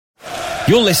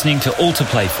You're listening to All to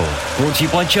Play For, brought to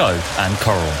you by Joe and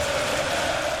Coral. All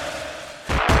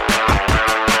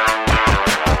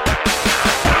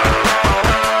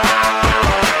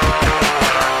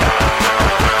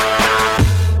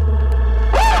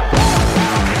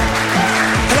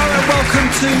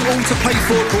to Play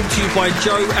For, brought to you by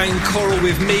Joe and Coral,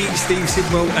 with me, Steve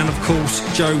Sidwell, and of course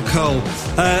Joe Cole.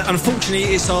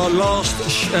 Unfortunately, it's our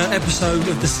last episode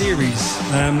of the series,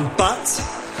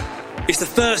 but it's the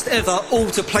first ever All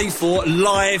to Play For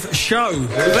live show.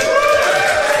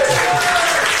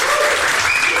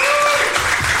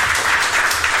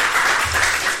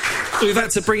 We've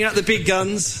had to bring out the big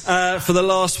guns for the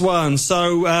last one.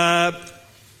 So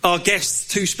our guests,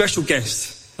 two special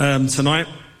guests tonight.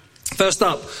 First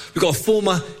up, we've got a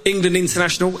former England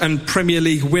international and Premier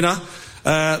League winner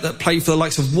that played for the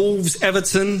likes of Wolves,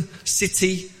 Everton,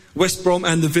 City, West Brom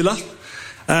and the Villa.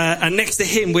 And next to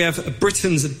him, we have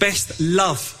Britain's best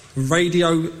love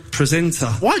radio presenter.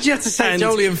 Why'd you have to say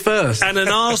Joleon first? And an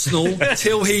Arsenal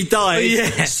till he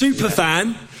died super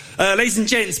fan. Ladies and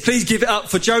gents, please give it up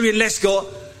for Joleon, Lescott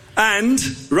and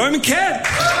Roman Kemp.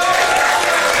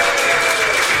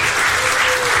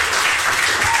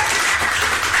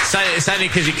 It's only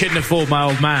because you couldn't afford my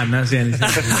old man, that's the only thing.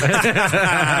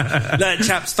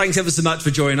 Chaps, thanks ever so much for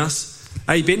joining us.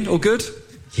 How you been? All good?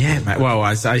 Yeah, mate. Well,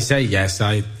 I say yes.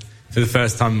 For the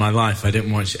first time in my life, I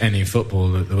didn't watch any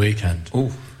football at the weekend. Oh,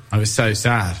 I was so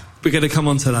sad. We're going to come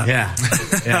on to that. Yeah.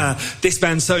 This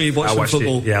man certainly watched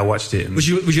football. It. Yeah, I watched it. Was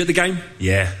you at the game?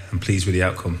 Yeah, I'm pleased with the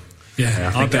outcome.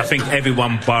 Yeah, I think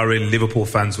everyone, barring Liverpool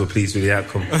fans, were pleased with the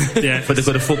outcome. For the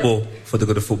good of football. For the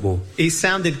good of football. It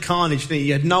sounded carnage, didn't it?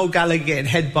 You had Noel Gallagher getting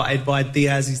headbutted by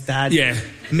Diaz's dad. Yeah.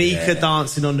 Mika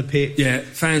dancing on the pitch. Yeah,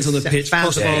 fans on the pitch.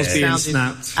 Crossbars being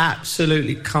snapped.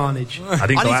 Absolutely carnage. I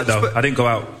didn't go out, though. I didn't go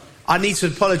out. I need to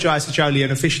apologise to Joleon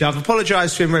officially. I've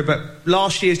apologised to him, but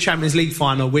last year's Champions League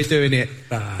final, we're doing it.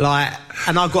 And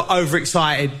I got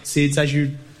overexcited, Sids, as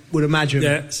you would imagine.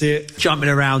 Yeah, see it. Jumping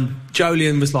around.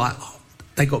 Joleon was like, oh,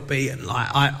 they got beaten. Like,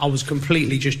 I was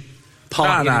completely just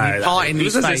partying in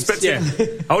his face. Yeah.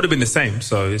 I would have been the same,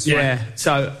 so it's fine.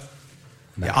 So...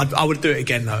 Yeah, I would do it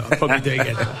again, though. I'd probably do it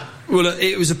again. Well,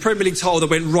 it was a Premier League title that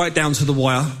went right down to the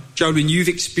wire. Joleon, you've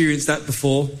experienced that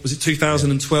before. Was it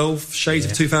 2012? Shades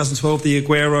of 2012, the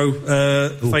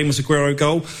Aguero, famous Aguero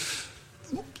goal.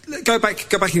 Go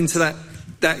back into that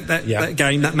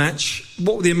game, that match.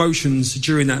 What were the emotions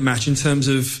during that match in terms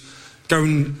of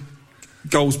going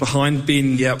goals behind,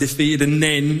 being defeated, and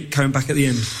then coming back at the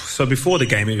end? So before the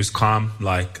game, it was calm.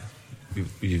 Like,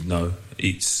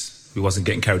 we wasn't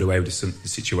getting carried away with the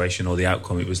situation or the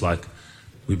outcome. It was like,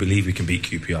 we believe we can beat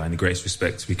QPR in the greatest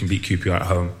respect. We can beat QPR at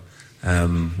home.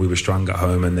 We were strong at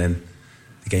home, and then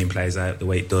the game plays out the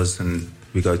way it does, and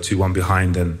we go 2-1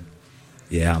 behind, and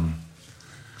I'm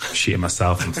shitting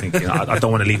myself. I'm thinking, I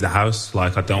don't want to leave the house.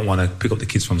 Like, I don't want to pick up the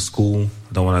kids from school.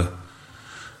 I don't want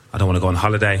to go on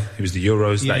holiday. It was the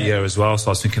Euros that year as well, so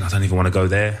I was thinking, I don't even want to go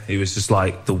there. It was just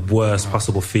like the worst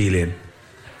possible feeling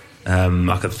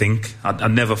I could think. I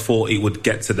never thought it would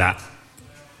get to that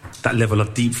level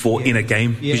of deep thought in a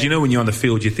game. Because when you're on the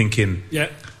field, you're thinking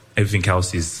everything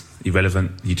else is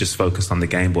irrelevant. You just focused on the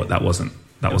game, but that wasn't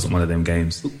one of them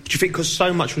games. Do you think because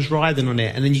so much was riding on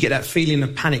it, and then you get that feeling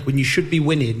of panic when you should be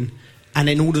winning, and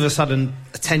then all of a sudden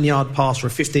a 10-yard pass or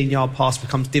a 15-yard pass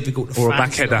becomes difficult to or a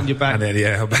back header on your back. And then,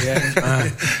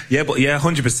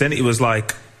 100%. It was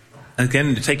like,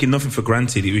 again, taking nothing for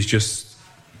granted. It was just,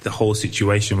 the whole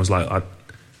situation was like,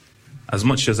 as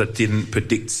much as I didn't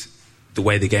predict the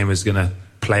way the game was going to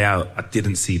play out, I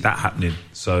didn't see that happening.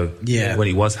 So when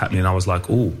it was happening, I was like,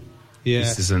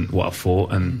 this isn't what I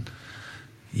thought. And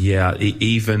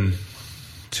even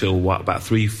till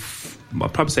about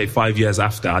I'd probably say 5 years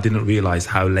after, I didn't realise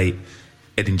how late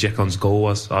Edin Dzekon's goal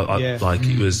was.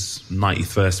 It was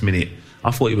 91st minute. I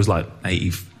thought it was like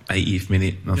 80th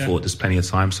minute. And I thought there's plenty of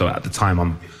time. So at the time,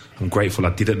 I'm grateful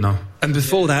I didn't know. And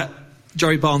before that,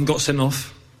 Joey Barham got sent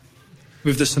off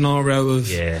with the scenario of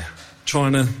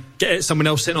trying to get someone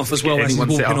else sent off as well as he's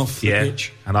walking off the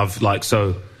pitch. And I've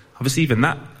obviously even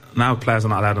that, now players are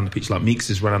not allowed on the pitch. Like Meeks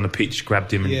has run on the pitch,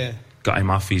 grabbed him and got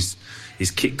him off. He's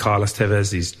kicked Carlos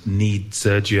Tevez, he's kneed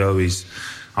Sergio, he's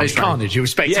carnage. It was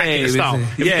spectacular style.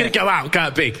 If you're going to go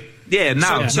out big. Yeah,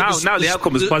 now the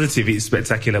outcome was positive. It's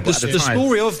spectacular. But the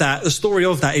story of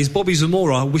that is Bobby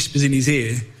Zamora whispers in his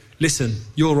ear, listen,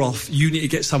 you're off. You need to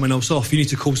get someone else off. You need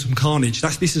to cause some carnage.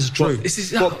 This is true. This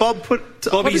is what Bob put.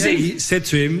 Bobby Z said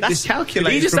to him. That's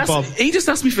calculated from Bob. He just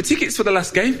asked me for tickets for the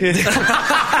last game.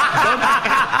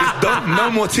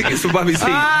 No more tickets for Bobby Z.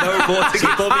 No more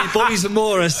tickets. Bobby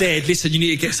Zamora said, listen, you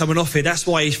need to get someone off here. That's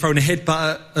why he's thrown a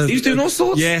headbutt. He's doing all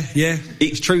sorts. Yeah.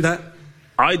 It's true that.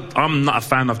 I'm not a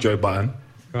fan of Joe Button.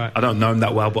 Right. I don't know him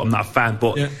that well, but I'm not a fan.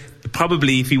 But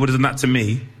probably if he would have done that to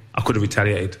me, I could have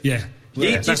retaliated. Yeah.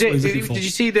 Did you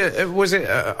see the? Was it?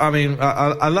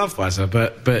 I love Wazza,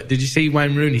 but did you see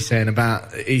Wayne Rooney saying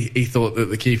about he thought that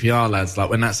the QPR lads, like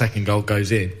when that second goal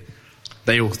goes in,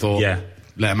 they all thought,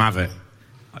 let him have it.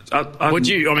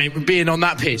 Being on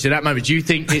that pitch at that moment, do you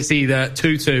think it's either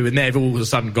 2-2 and they've all of a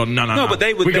sudden gone, no, but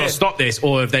they were we've got to stop this,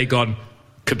 or have they gone,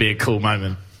 could be a cool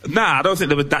moment? Nah, I don't think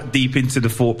they were that deep into the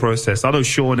thought process. I know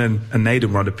Sean and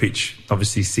Nathan were on the pitch,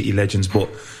 obviously City legends, but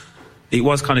it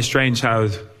was kind of strange how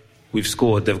we've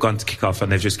scored, they've gone to kick off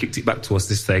and they've just kicked it back to us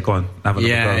this day, go on, have another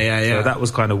go. Yeah. So that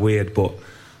was kind of weird, but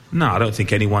no, I don't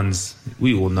think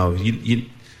we all know.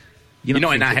 You're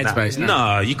not in that headspace now.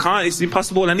 No, you can't, it's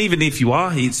impossible, and even if you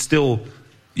are, it's still,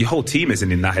 your whole team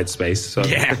isn't in that headspace, so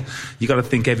you got to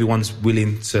think everyone's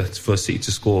willing for City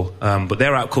to score. But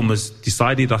their outcome was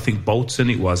decided. I think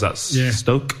Bolton at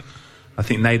Stoke. I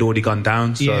think they'd already gone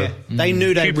down, so they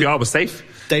knew QPR was safe.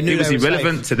 They knew it was they were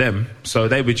irrelevant safe to them, so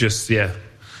they were just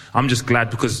I'm just glad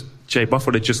because Jay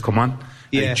Buffett had just come on.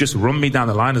 And he just run me down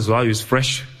the line as well. He was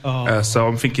fresh, so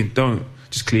I'm thinking, don't.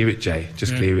 Just clear it, Jay.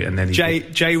 Just clear it, and then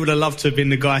Jay would have loved to have been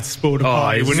the guy to spoil the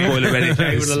party. Wouldn't he? Spoiler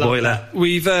ready. Spoiler.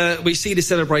 We see the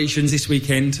celebrations this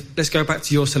weekend. Let's go back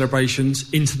to your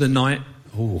celebrations into the night.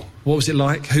 Oh, what was it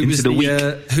like? Who was the week?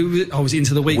 Was it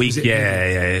into the week?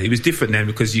 It was different then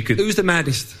because you could. Who was the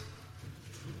maddest?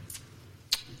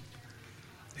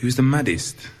 Who's the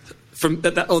maddest? From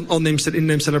on them in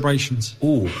them celebrations.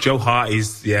 Oh, Joe Hart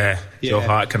is Joe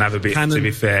Hart can have a bit. To be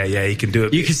fair, he can do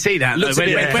it. You can see that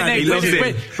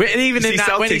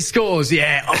when he scores.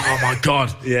 Oh my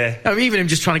god. Even him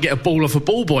just trying to get a ball off a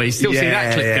ball boy. You still see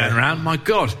that clip going around. My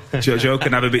god. Joe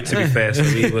can have a bit. To be fair, so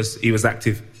he was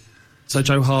active. So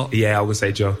Joe Hart. Yeah, I would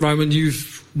say Joe. Roman,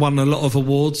 you've won a lot of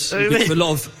awards, a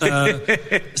lot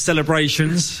of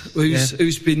celebrations.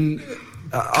 Who's been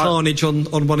carnage on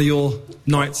one of your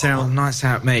nights out? Nights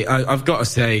out, mate. I've got to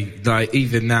say, like,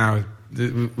 even now,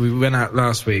 we went out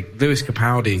last week. Lewis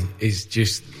Capaldi is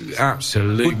just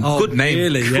absolute good name.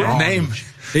 Really, good name.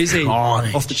 Is he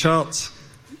carnage. Off the charts?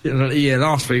 Yeah,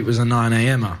 last week was a 9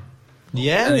 a.m.er.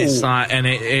 Yeah, and it's like, and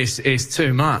it's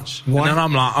too much. Why? And then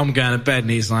I'm like, I'm going to bed, and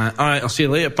he's like, all right, I'll see you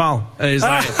later, pal. And he's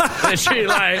like,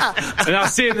 and I'll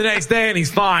see him the next day, and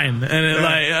he's fine. And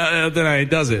I don't know, he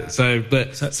does it. So,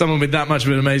 but someone with that much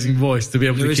of an amazing voice to be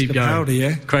able to keep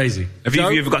going, crazy. Have you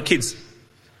ever got kids?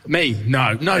 Me?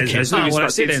 No kids. None of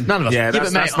us. Yeah,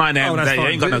 that's 9 a.m. You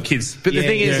ain't got no kids. But the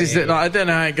thing is that, like, I don't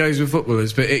know how it goes with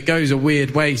footballers, but it goes a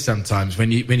weird way sometimes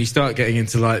when you start getting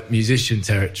into like musician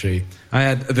territory. I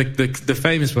had the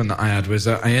famous one that I had was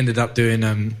I ended up doing.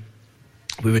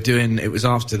 It was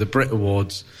after the Brit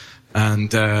Awards,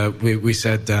 and we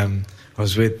said. I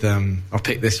was with, I'll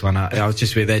pick this one up. I was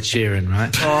just with Ed Sheeran,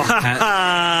 right?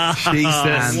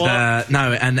 Jesus.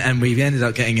 And we ended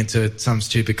up getting into some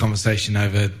stupid conversation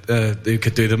over who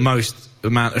could do the most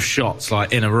amount of shots,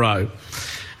 like, in a row.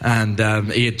 And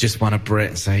he had just won a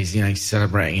Brit, so he's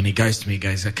celebrating, and he goes to me, he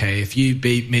goes, okay, if you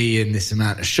beat me in this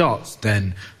amount of shots,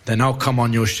 then I'll come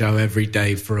on your show every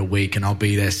day for a week, and I'll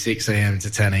be there 6 a.m. to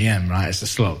 10 a.m., right? It's a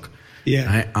slog. Yeah.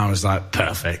 Right? I was like,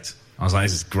 perfect. I was like,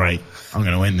 this is great. I'm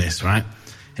going to win this, right?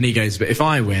 And he goes, but if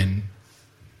I win,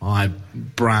 I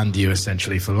brand you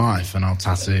essentially for life, and I'll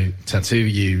tattoo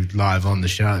you live on the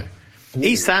show.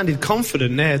 He sounded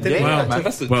confident there, didn't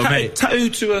he? Well, mate, tattoo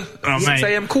to a 6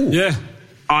 a.m. call. Yeah.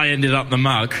 I ended up the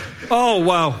mug. Oh,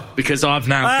 wow. Because I've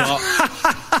now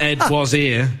got Ed was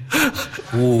here.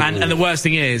 And the worst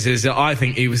thing is that I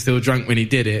think he was still drunk when he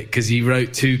did it because he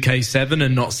wrote 2K7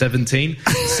 and not 17.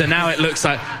 So now it looks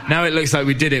like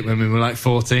we did it when we were like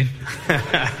 14.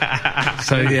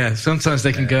 So yeah, sometimes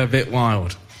they can go a bit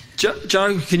wild.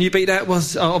 Joe, can you beat that?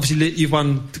 Obviously you've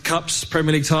won the Cups,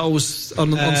 Premier League titles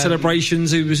on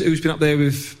celebrations. Who's been up there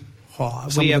with some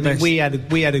of the best? We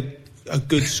had a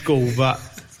good school, but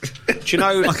do you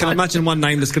know? I can imagine one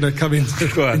name that's going to come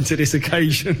into this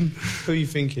occasion. Who are you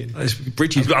thinking?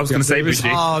 Bridgie. I was going to say Bridgie.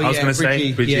 Oh, I was going to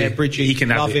say Bridgie. Yeah, Bridgie. He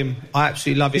can have love it. him. I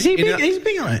absolutely love him. Is he big? He's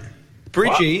big on it.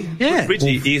 Bridgie, yeah,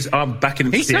 Bridgie is. I'm backing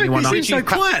him to see anyone. He's so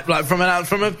quiet, like from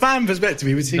a fan perspective.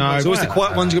 He would seem it's always the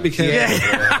quiet ones. You've got to be careful.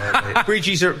 Yeah.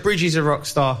 Bridgie's a rock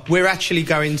star. We're actually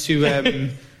going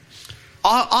to.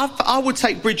 I would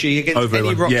take Bridgie against Over any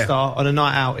everyone, rock star on a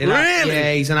night out. Really?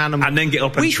 Yeah, he's an animal. And then get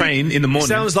up and train in the morning.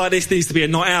 Sounds like this needs to be a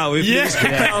night out.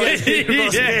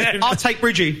 Yeah. I'll take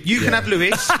Bridgie. You can have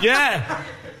Lewis. Yeah.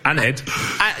 And Ed.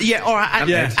 All right.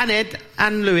 Yeah. And Ed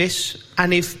and Lewis.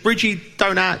 And if Bridgie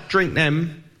don't out-drink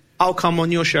them, I'll come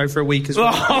on your show for a week as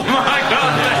well. Oh my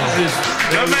God,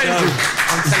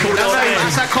 amazing.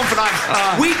 That's that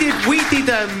confidence. We did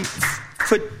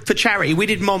for charity. We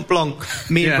did Mont Blanc,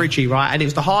 me and Bridgie, right? And it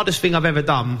was the hardest thing I've ever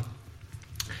done.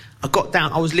 I got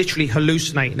down. I was literally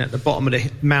hallucinating at the bottom of the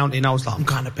mountain. I was like, I'm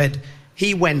going to bed.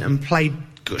 He went and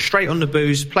got straight on the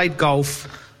booze, played golf.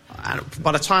 And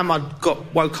by the time I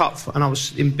woke up and I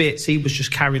was in bits, he was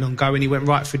just carrying on going. He went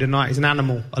right through the night. He's an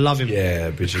animal. I love him. Yeah,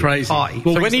 Bridgie. Crazy. Party.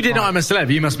 Well, when he did I'm a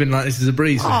Celeb, you must have been like, this is a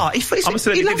breeze. I'm a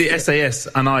Celeb. He did the SAS,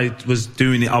 and I was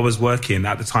doing it. I was working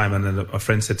at the time, and then a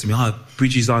friend said to me,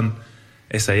 Bridgie's on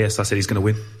SAS. I said, he's going to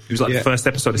win. He was like the first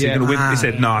episode. I said, he's going to win. He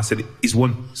said, no. I said, he's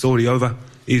won. It's already over.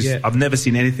 I've never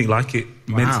seen anything like it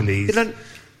mentally. He's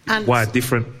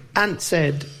different. Ant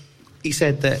said... He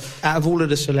said that out of all of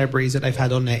the celebrities that they've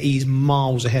had on there, he's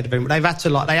miles ahead of him. They had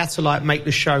to make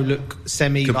the show look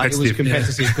like it was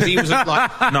competitive because he was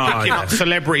like picking up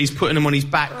celebrities, putting them on his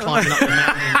back, climbing up the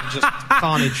mountain, and just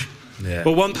carnage. Yeah.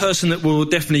 Well, one person that will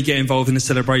definitely get involved in the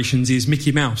celebrations is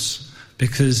Mickey Mouse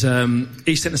because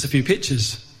he sent us a few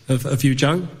pictures of you,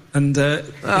 Joe. And people that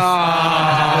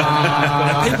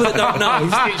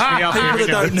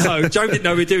don't know, Joe didn't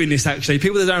know we were doing this actually.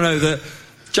 People that don't know that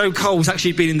Joe Cole's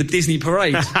actually been in the Disney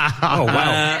parade. Oh,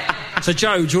 wow. So,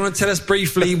 Joe, do you want to tell us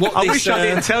briefly what I wish I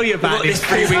didn't tell you about this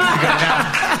 3 weeks ago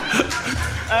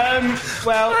now.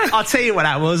 Well, I'll tell you what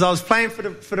that was. I was playing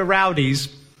for the Rowdies.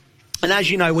 And as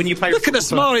you know, when you play... Look at the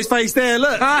smile on his face there,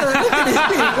 look.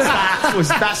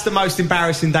 That's the most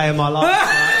embarrassing day of my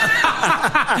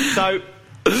life. So...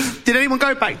 Did anyone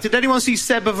go back? Did anyone see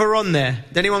Seb Veron there?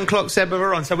 Did anyone clock Seb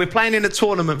Veron? So we're playing in a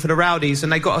tournament for the Rowdies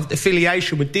and they got an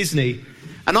affiliation with Disney.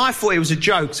 And I thought it was a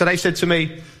joke. So they said to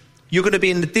me, you're going to be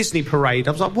in the Disney parade.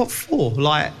 I was like, what for?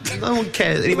 Like, no one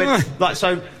cares. And he went,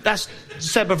 so that's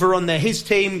Seb Veron there. His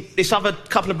team, this other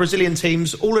couple of Brazilian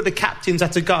teams, all of the captains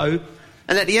had to go.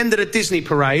 And at the end of the Disney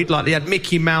parade, like they had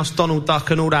Mickey Mouse, Donald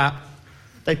Duck and all that,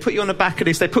 they put you on the back of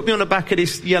this. They put me on the back of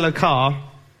this yellow car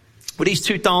with these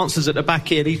two dancers at the back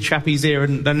here, these chappies here.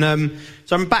 And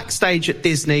so I'm backstage at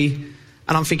Disney,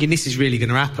 and I'm thinking, this is really going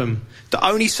to happen. The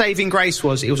only saving grace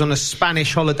was, it was on a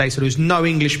Spanish holiday, so there was no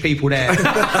English people there.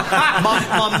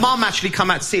 my mum actually come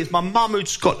out to see us. My mum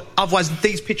who's got... Otherwise,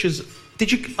 these pictures...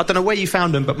 I don't know where you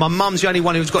found them, but my mum's the only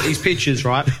one who's got these pictures,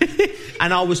 right?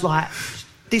 And I was like,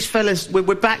 these fellas...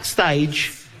 We're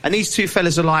backstage, and these two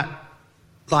fellas are like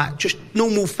just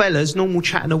normal fellas, normal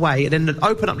chatting away, and then they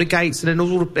open up the gates, and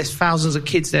then there's thousands of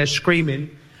kids there screaming,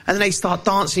 and then they start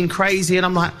dancing crazy, and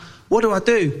I'm like, what do I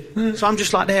do? So I'm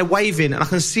just like there waving, and I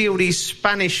can see all these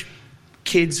Spanish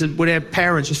kids with their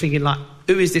parents just thinking like,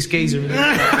 who is this geezer? And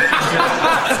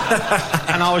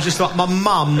I was just like, my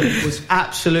mum was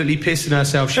absolutely pissing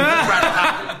herself. She was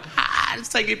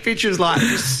just taking pictures, like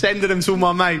just sending them to all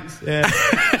my mates.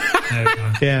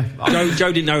 Yeah.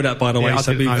 Joe didn't know that, by the way,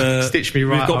 so stitched me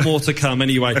right. We've got more to come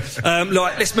anyway.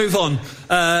 Let's move on.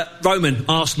 Roman,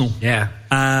 Arsenal. Yeah.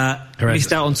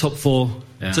 Missed out on top 4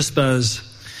 to Spurs.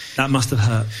 That must have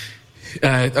hurt.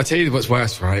 I'll tell you what's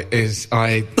worse, right, is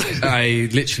I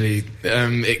literally,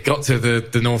 it got to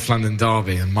the North London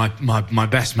derby, and my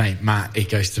best mate, Matt, he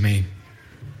goes to me,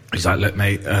 he's like, look,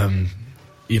 mate,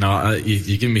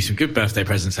 you've given me some good birthday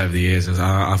presents over the years.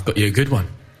 I've got you a good one,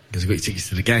 because I've got your tickets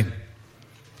to the game.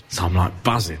 So I'm like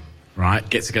buzzing, right?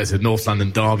 Get to go to the North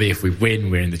London derby. If we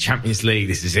win, we're in the Champions League.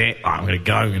 This is it. I'm going to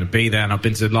go. I'm going to be there. And I've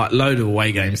been to like load of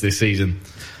away games this season.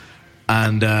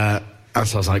 And so I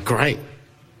was like, great.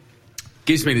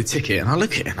 Gives me the ticket, and I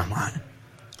look at it, and I'm like,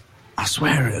 I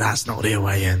swear that's not the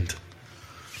away end.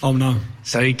 Oh no!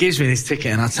 So he gives me this ticket,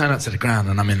 and I turn up to the ground,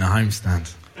 and I'm in the home stand.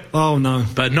 Oh no!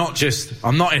 But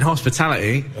I'm not in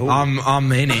hospitality. Ooh.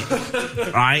 I'm in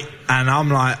it, right? And I'm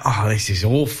like, oh, this is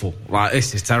awful. Like,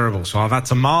 this is terrible. So I've had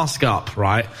to mask up,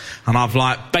 right? And I've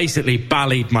like basically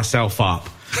ballied myself up.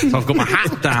 So I've got my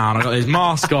hat down, I've got this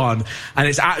mask on, and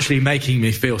it's actually making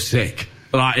me feel sick.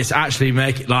 Like, it's actually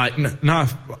making, like, no,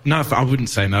 I wouldn't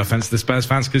say no offence to the Spurs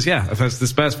fans, because, offence to the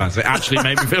Spurs fans. It actually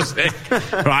made me feel sick,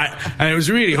 right? And it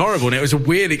was really horrible, and it was a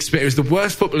weird experience. It was the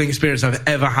worst footballing experience I've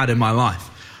ever had in my life.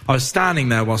 I was standing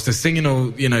there whilst they're singing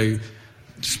all,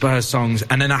 Spurs songs,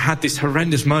 and then I had this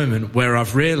horrendous moment where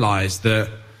I've realised that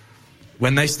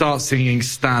when they start singing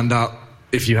Stand Up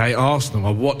if you hate Arsenal,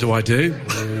 well, what do I do?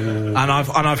 And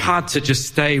I've had to just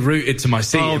stay rooted to my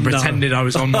seat and pretended I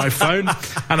was on my phone.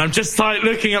 And I'm just like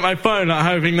looking at my phone, like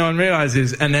hoping no one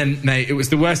realises. And then, mate, it was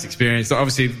the worst experience.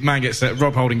 Obviously,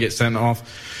 Rob Holding gets sent off.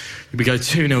 We go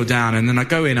 2-0 down, and then I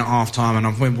go in at half time, and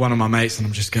I'm with one of my mates, and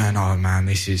I'm just going, oh man,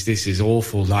 this is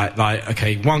awful. Like,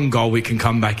 okay, 1 goal, we can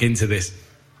come back into this.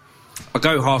 I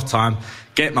go half time,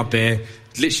 get my beer,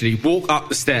 literally walk up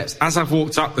the steps. As I've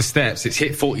walked up the steps, it's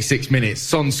hit 46 minutes.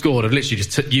 Son scored. I've literally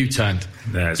just U-turned.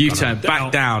 U-turned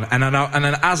back down. And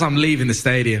then as I'm leaving the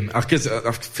stadium, because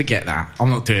I forget that. I'm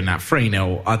not doing that.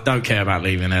 3-0. I don't care about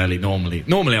leaving early normally.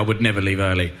 Normally, I would never leave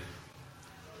early.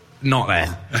 Not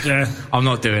there. Yeah. I'm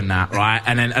not doing that, right?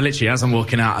 And then literally, as I'm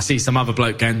walking out, I see some other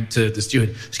bloke going to the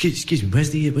steward. Excuse me, where's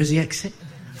the exit?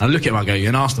 I look at him, I go, you're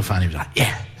an Arsenal fan? He was like,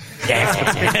 yeah.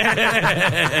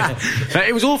 But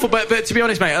it was awful, but to be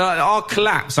honest, mate, our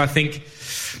collapse, I think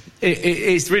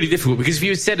it's really difficult, because if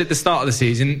you had said at the start of the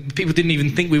season, people didn't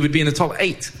even think we would be in the top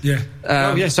 8.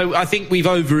 So I think we've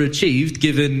overachieved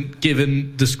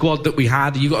given the squad that we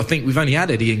had. You've got to think we've only had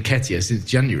Eddie Nketiah since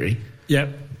January,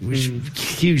 which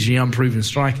hugely unproven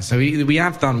striker, so we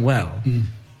have done well,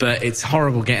 but it's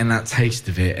horrible getting that taste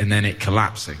of it and then it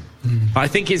collapsing. But I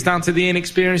think it's down to the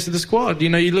inexperience of the squad. You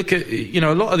know, you look at, a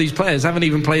lot of these players haven't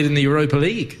even played in the Europa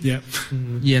League. You're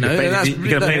going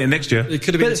to play it next year. It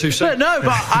could have been too soon.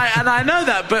 I know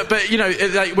that, but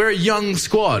like, we're a young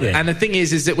squad, and the thing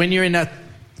is that when you're in a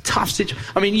tough situation,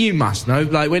 I mean, you must know,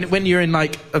 like when you're in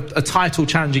like a title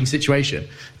challenging situation,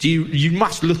 you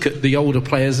must look at the older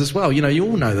players as well. You know, you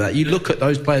all know that. You look at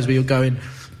those players where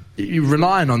you're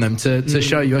relying on them to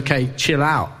show you, okay, chill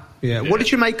out. Yeah. What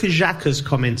did you make of Xhaka's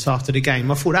comments after the game?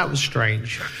 I thought that was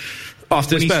strange.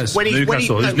 After Spurs,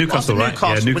 Newcastle, right? Newcastle,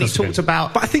 when he talked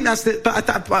about. But I think that's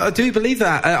but I do believe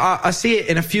that. I see it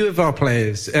in a few of our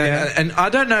players, and I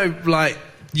don't know. Like,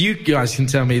 you guys can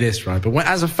tell me this, right? But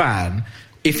as a fan,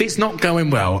 if it's not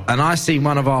going well, and I see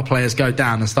one of our players go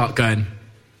down and start going,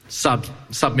 sub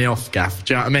me off, Gaff.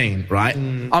 Do you know what I mean? Right?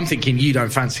 I'm thinking you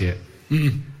don't fancy it.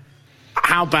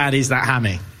 How bad is that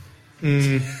hammy?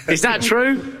 Is that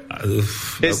true?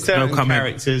 There's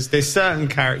certain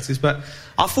characters, but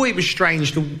I thought it was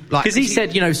strange to, like, because he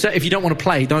said, so if you don't want to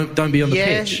play, don't be on the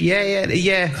pitch.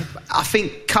 Yeah. I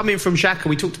think coming from Xhaka,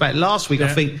 we talked about it last week.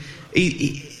 I think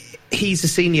he's a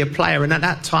senior player, and at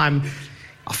that time,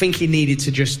 I think he needed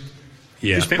to just.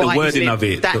 Yeah, I think the wording of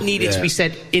it that needed to be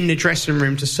said in the dressing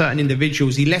room to certain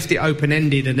individuals. He left it open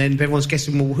ended, and then everyone's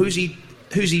guessing, well, who's he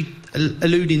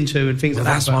alluding to and things like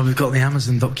that. That's why we've got the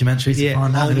Amazon documentary to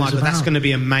find out. Oh my God, that's going to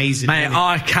be amazing. Mate,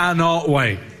 I cannot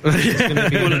wait. It's going to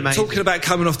be amazing. Talking about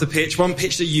coming off the pitch, one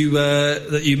pitch that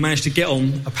you managed to get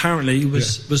on apparently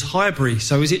was Highbury.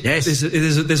 So is it? Yes.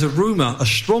 There's a rumour, a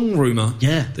strong rumour,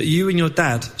 that you and your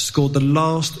dad scored the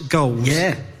last goals.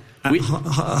 Yeah. At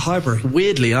Highbury.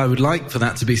 Weirdly, I would like for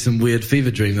that to be some weird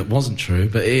fever dream that wasn't true,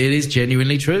 but it is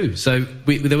genuinely true. So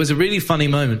there was a really funny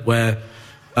moment where.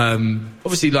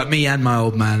 Obviously, like me and my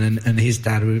old man and his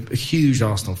dad were huge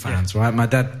Arsenal fans, right? My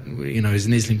dad, is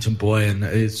an Islington boy,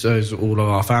 and so is all of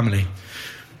our family.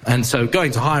 And so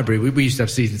going to Highbury, we used to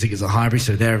have season tickets at Highbury,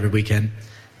 so there every weekend.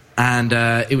 And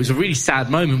it was a really sad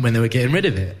moment when they were getting rid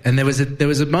of it. And there was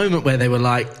a moment where they were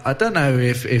like, I don't know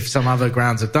if some other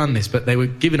grounds have done this, but they were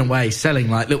giving away, selling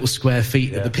like little square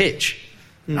feet of the pitch,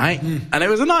 right? And it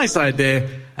was a nice idea.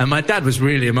 And my dad was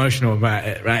really emotional about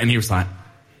it, right? And he was like,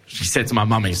 she said to my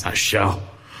mum, he's like, "Shell,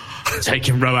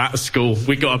 taking Ro out of school.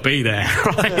 We got to be there,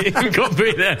 right? We got to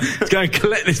be there to go and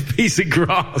collect this piece of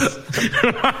grass,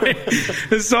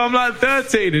 right?" And so I'm like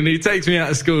 13, and he takes me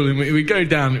out of school, and we go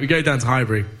down to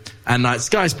Highbury, and like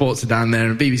Sky Sports are down there,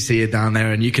 and BBC are down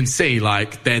there, and you can see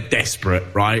like they're desperate,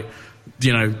 right?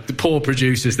 The poor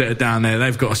producers that are down there,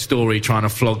 they've got a story trying to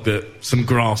flog that some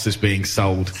grass is being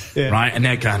sold, right? And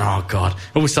they're going, "Oh God!"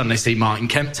 All of a sudden they see Martin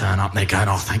Kemp turn up, and they're going,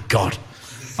 "Oh, thank God."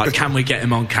 Like, can we get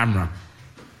him on camera,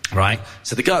 right?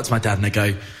 So they go up to my dad and they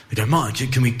go, "Martin,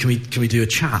 can we do a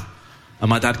chat?" And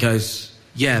my dad goes,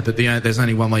 "Yeah, but there's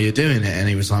only one way you're doing it." And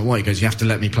he was like, "What?" He goes, "You have to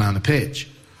let me play on the pitch."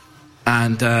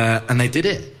 And they did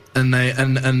it.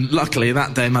 And luckily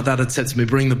that day my dad had said to me,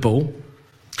 "Bring the ball."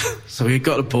 So we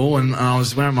got the ball, and I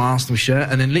was wearing my Arsenal shirt.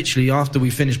 And then literally after we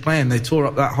finished playing, they tore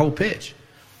up that whole pitch.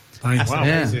 Wow.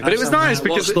 Yeah. But it was nice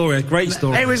because a great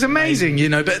story. It was amazing,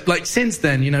 But like since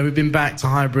then, we've been back to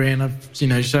Highbury, and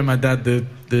I've shown my dad the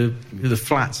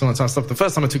flats and all that type of stuff. The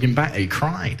first time I took him back, he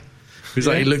cried. It was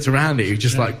like he looked around it, he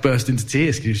just like burst into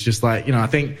tears. He was just like, I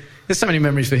think there's so many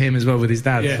memories for him as well with his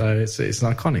dad. So it's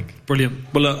iconic.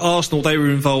 Brilliant. Well, Arsenal, they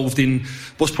were involved in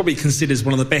what's probably considered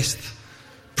one of the best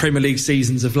Premier League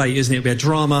seasons of late, isn't it? It'll be a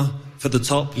drama for the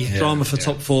top, drama for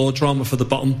top four, drama for the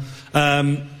bottom.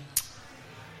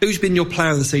 Who's been your player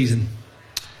of the season,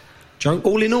 Joe?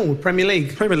 All in all, Premier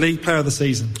League player of the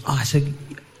season.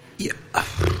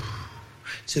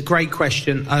 It's a great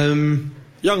question.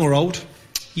 Young or old?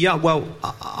 Yeah, well,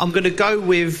 I'm going to go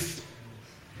with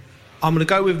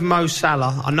Mo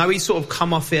Salah. I know he's sort of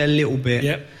come off it a little bit.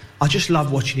 Yep. I just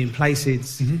love watching him play,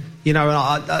 Sids. You know,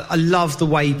 I love the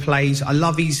way he plays. I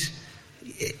love his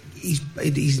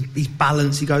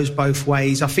balance. He goes both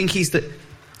ways. I think he's that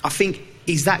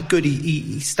good.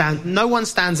 No one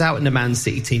stands out in the Man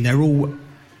City team. They're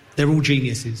all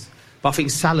geniuses. But I think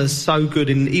Salah's so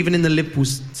good, and even in the Liverpool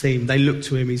team, they look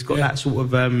to him. He's got that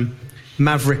sort of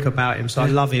maverick about him. So I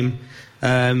love him.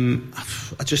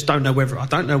 I just don't know whether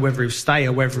he'll stay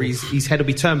or whether his head will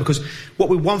be turned. Because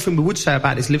one thing we would say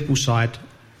about this Liverpool side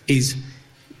is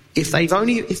if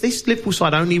this Liverpool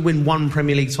side only win one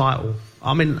Premier League title,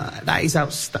 I mean that is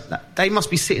they must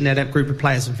be sitting there, that group of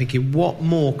players, and thinking, what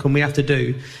more can we have to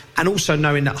do? And also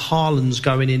knowing that Haaland's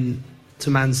going in to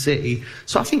Man City,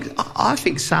 so I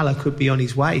think Salah could be on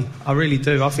his way. I really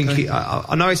do. I think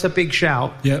I know it's a big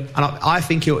shout, and I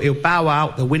think he'll bow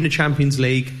out. They'll win the Champions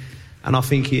League. And I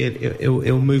think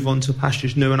he'll move on to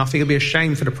pastures new. And I think it'll be a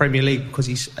shame for the Premier League because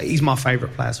he's my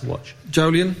favourite player to watch.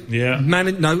 Joleon? Yeah.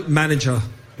 Manager.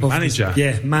 Manager?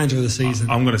 Yeah, manager of the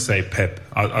season. I'm going to say Pep.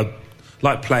 I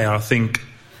like player, I think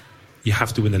you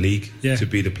have to win the league to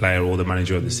be the player or the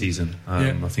manager of the season.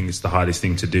 I think it's the hardest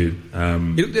thing to do.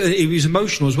 He was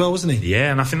emotional as well, wasn't he?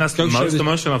 Yeah, and I think that's the most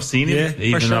emotional I've seen him.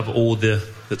 Even of all the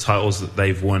titles that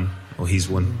they've won or he's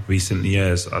won recent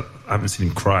years, I haven't seen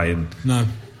him cry and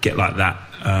get like that.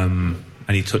 And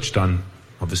he touched on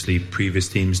obviously previous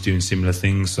teams doing similar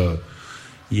things. So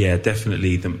yeah,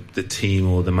 definitely the team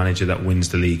or the manager that wins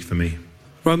the league for me.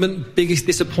 Roman, biggest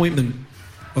disappointment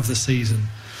of the season?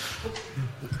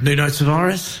 Nuno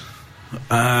Tavares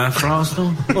for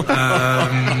Arsenal. Wow,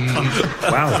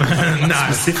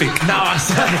 specific. No, I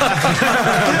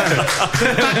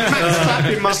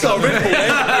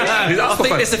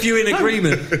think there's a few in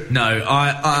agreement. No,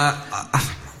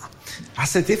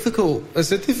 That's a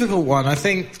difficult one. I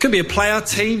think it could be a player,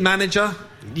 team, manager.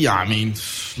 Yeah, I mean,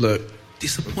 look,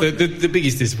 the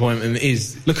biggest disappointment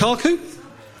is Lukaku.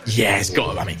 Yeah, it's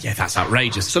got. I mean, yeah, that's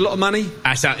outrageous. It's a lot of money.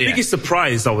 Biggest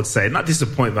surprise, I would say, not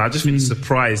disappointment. I just think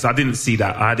surprised. I didn't see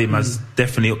that. I had him as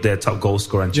definitely up there, top goal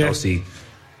scorer, and Chelsea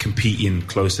competing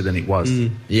closer than it was.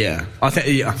 Yeah, I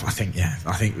think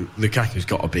Lukaku's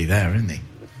got to be there, isn't he?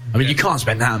 I mean, you can't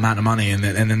spend that amount of money and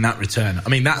then that return. I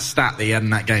mean, that stat that he had in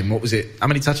that game, what was it? How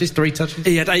many touches? 3 touches?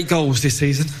 He had 8 goals this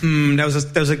season. There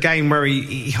was a game where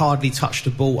he hardly touched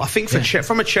the ball. I think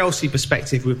from a Chelsea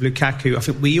perspective with Lukaku, I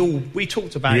think we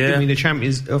talked about it, didn't we, the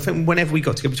Champions. I think whenever we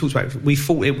got together, we talked about it. We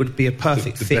thought it would be a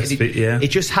perfect fit. It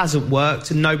just hasn't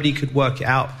worked, and nobody could work it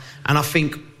out. And I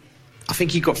think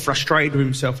he got frustrated with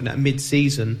himself in that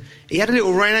mid-season. He had a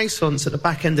little renaissance at the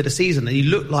back end of the season, and he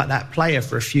looked like that player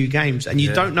for a few games. And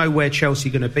you don't know where Chelsea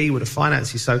are going to be with the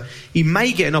finances, so he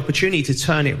may get an opportunity to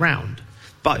turn it round.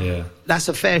 But that's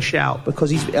a fair shout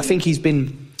because I think he'd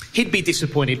be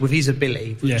disappointed with his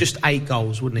ability with just 8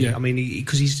 goals, wouldn't he? I mean,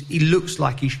 because he looks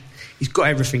like he's got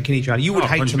everything in each other. You would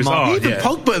hate to mark even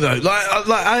Pogba though.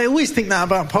 Like I always think that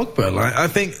about Pogba. Like I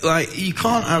think you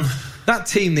can't have that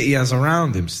team that he has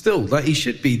around him still, like he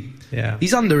should be.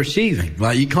 He's underachieving.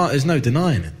 Like you can't. There's no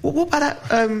denying it. What about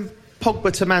that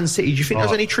Pogba to Man City? Do you think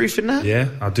there's any truth in that? Yeah,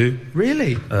 I do.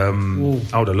 Really? I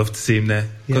would have loved to see him there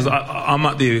because I'm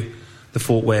at the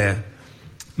thought where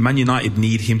Man United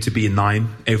need him to be a 9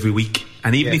 every week,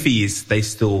 and even if he is, they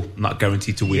still not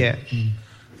guaranteed to win.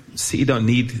 City don't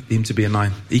need him to be a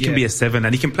 9. He can be a 7,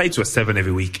 and he can play to a 7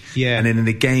 every week. And then in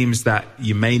the games that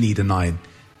you may need a 9.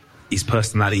 His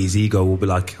personality, his ego will be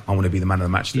like, I want to be the man of the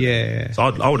match today. So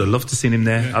I would have loved to seen him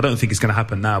there. I don't think it's going to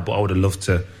happen now, but I would have loved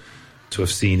to have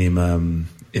seen him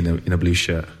in a blue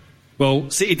shirt.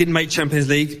 Well, City didn't make Champions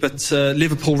League, but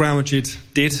Liverpool, Real Madrid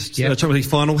did. Champions League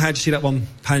final. How did you see that one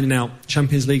panning out?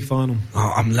 Champions League final.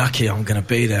 Oh, I'm lucky. I'm going to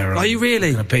be there. Are you really?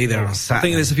 I'm going to be there on Saturday. I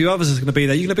think there's a few others that's going to be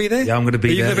there. You going to be there? Yeah, I'm going to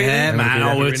be there. Yeah, man.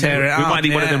 I will tear it up. We might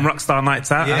need one of them rockstar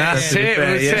nights out. Yeah, that's it.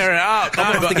 We'll tear it up.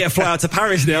 I'm going to have to get a flight out to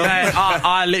Paris now.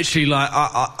 I literally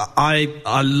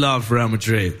I love Real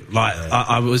Madrid. Like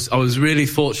I was really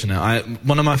fortunate.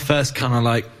 One of my first kind of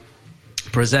like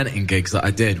presenting gigs that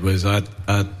I did was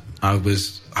I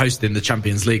was hosting the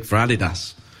Champions League for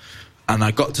Adidas, and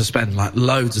I got to spend like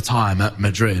loads of time at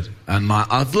Madrid, and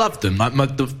I've loved them. Like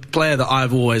the player that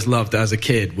I've always loved as a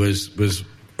kid was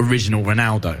original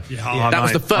Ronaldo. That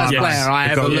was the first player I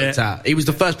ever looked at. He was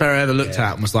the first player I ever looked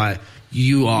at and was like,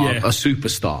 you are a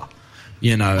superstar,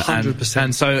 you know. 100%.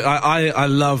 And so I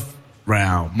love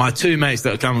Real. My two mates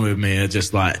that are coming with me are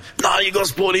just like, no, you got to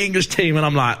support the English team, and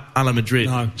I'm like, I love Madrid.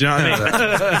 No. Do you know what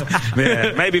I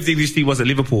mean? Maybe if the English team was at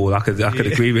Liverpool, I could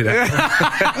agree with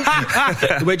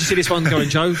that. Where do you see this one going,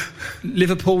 Joe?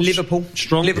 Liverpool,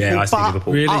 strong. Yeah, I see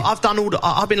Liverpool. Really? I've done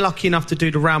I've been lucky enough to do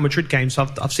the Real Madrid games. So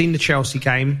I've seen the Chelsea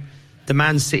game, the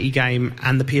Man City game,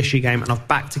 and the PSG game, and I've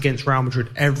backed against Real Madrid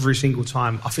every single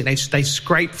time. I think they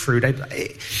scrape through.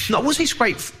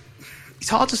 It's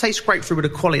hard to say scrape through with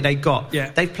the quality they got. Yeah.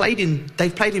 They've played in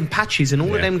patches in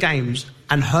all of them games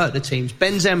and hurt the teams.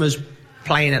 Benzema's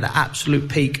playing at the absolute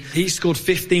peak. He scored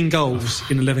 15 goals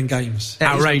in 11 games.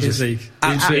 Outrageous. He's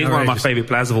one of my favourite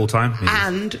players of all time.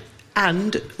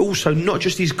 And also not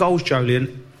just his goals,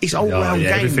 Joleon, his all-round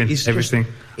game. Everything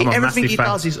He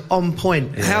does is on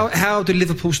point. Yeah. How do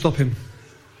Liverpool stop him?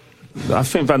 I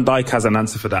think Van Dijk has an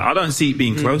answer for that. I don't see it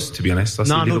being close, to be honest. I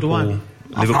see Liverpool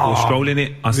strolling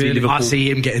it. I see Liverpool. I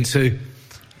see him getting two.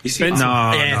 You see? No.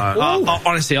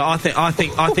 Honestly, I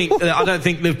don't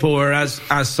think Liverpool are as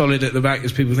solid at the back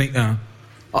as people think. No.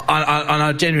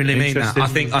 I genuinely mean that. I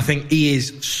think he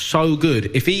is so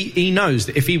good. If he knows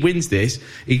that if he wins this,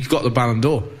 he's got the Ballon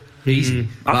d'Or. Easy.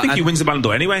 I think he wins the Ballon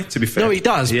d'Or anyway, to be fair. No, he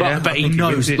does, but he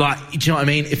knows. Like, do you know what I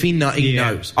mean? If he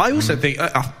knows. I also think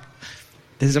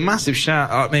there's a massive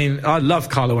shout. I mean, I love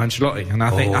Carlo Ancelotti, and I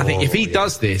think if he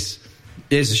does this,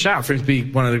 there's a shout for him to be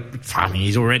one of the. I mean,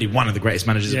 he's already one of the greatest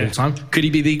managers of all time. Could he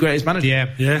be the greatest manager?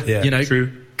 Yeah. You know,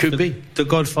 true. Could be The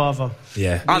Godfather.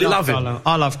 Yeah. I love him. Carlo.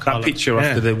 I love Carlo. That picture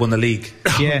after they won the league.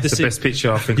 Yeah. It's the best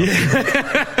picture I think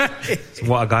I've seen.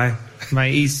 What a guy.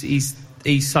 Mate, he's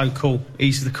so cool.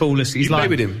 He's the coolest. He's You played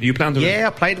with him? You played with him? Yeah,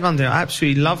 I played with him. I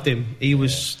absolutely loved him. He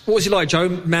was What was he like, Joe?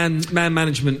 Man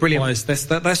management. Brilliant. Wise. That's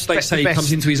they The say he best.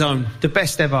 comes into his own. the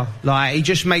best ever. Like, he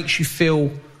just makes you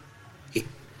feel.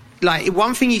 Like,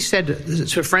 one thing he said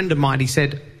to a friend of mine, he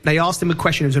said, they asked him a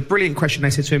question, it was a brilliant question, they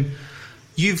said to him,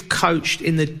 you've coached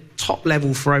in the top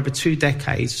level for over 2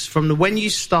 decades. From when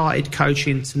you started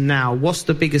coaching to now, what's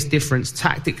the biggest difference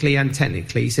tactically and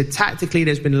technically? He said, tactically,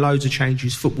 there's been loads of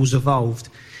changes. Football's evolved.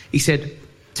 He said,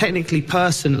 technically,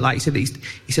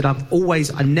 he said,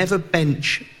 I never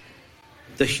bench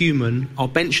the human. I'll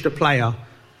bench the player.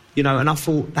 You know, and I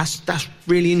thought, that's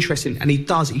really interesting. And he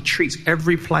does. He treats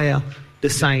every player the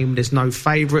same. There's no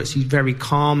favourites. He's very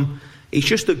calm. He's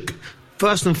just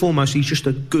first and foremost, he's just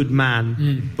a good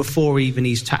man before even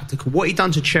he's tactical. What he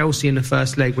done to Chelsea in the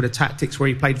first leg with the tactics where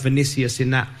he played Vinicius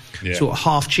in that sort of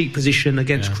half cheat position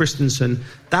against Christensen,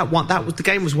 the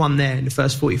game was won there in the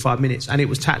first 45 minutes, and it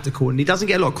was tactical, and he doesn't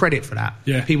get a lot of credit for that.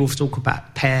 Yeah. People talk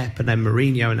about Pep and then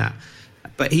Mourinho and that,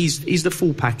 but he's the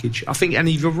full package. I think, and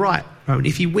you're right, Rowan,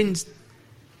 if he wins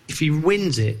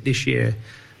it this year,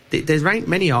 there ain't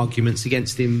many arguments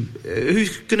against him.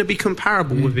 Who's going to be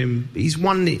comparable with him? He's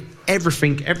won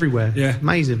everything, everywhere. Yeah.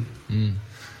 Amazing.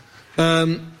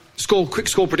 Quick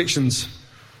score predictions.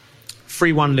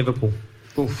 3-1 Liverpool.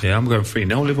 Yeah, I'm going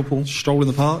 3-0 Liverpool. Stroll in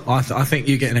the park. I think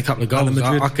you're getting a couple of goals.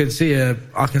 I can see a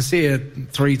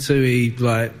 3-2.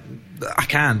 Like, I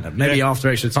can maybe after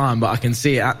extra time, but I can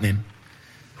see it happening.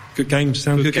 Good games.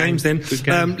 Sound good games then. Good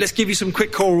game. Let's give you some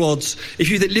quick Coral odds. If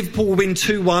you think Liverpool will win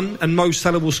 2-1 and Mo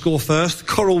Salah will score first,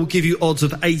 Coral will give you odds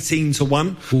of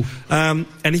 18-1.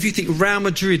 And if you think Real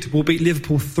Madrid will beat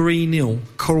Liverpool 3-0,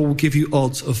 Coral will give you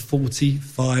odds of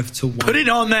 45-1. Put it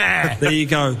on there. There you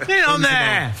go. Put it on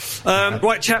there.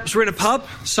 Right, chaps, we're in a pub,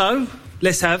 so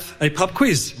let's have a pub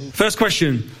quiz. First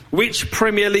question: which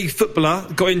Premier League footballer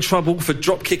got in trouble for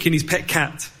drop kicking his pet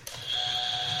cat?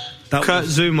 Kurt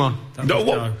Zuma. I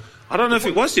don't know if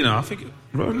it was, you know. I think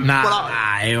I'll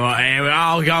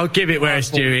give it where it's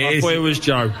due. I thought it was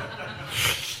Joe.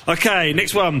 Okay,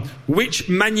 next one. Which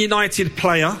Man United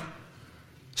player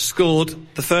scored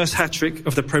the first hat-trick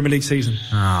of the Premier League season?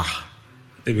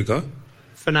 Here we go.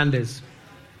 Fernandes.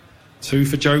 2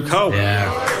 for Joe Cole.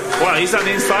 Yeah. Wow, he's on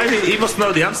the inside. He must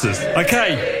know the answers.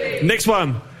 Okay, next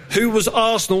one. Who was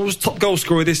Arsenal's top goal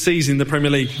scorer this season in the Premier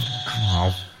League?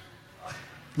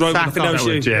 Roman, I think that was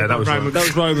you. Yeah, that was Roman. That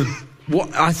was Roman.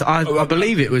 What I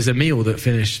believe it was Emile that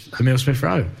finished Emile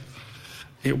Smith-Rowe.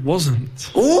 It wasn't.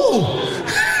 I'm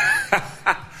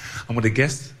going to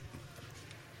guess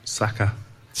Saka.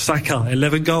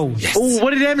 11 goals. Yes. Oh,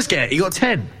 what did Ems get? He got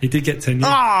 10. He did get 10.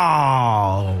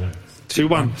 Yeah.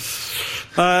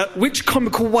 2-1. Which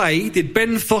comical way did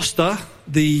Ben Foster,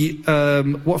 the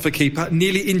Watford keeper,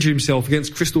 nearly injure himself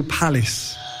against Crystal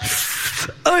Palace?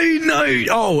 Oh no!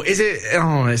 Oh, is it?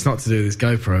 Oh, it's not to do with this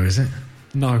GoPro, is it?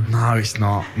 No. No, it's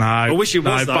not. No. I wish it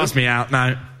was, though. Buzz me out.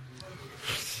 No.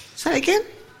 Say it again.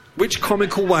 Which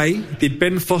comical way did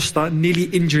Ben Foster nearly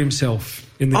injure himself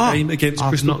in the game against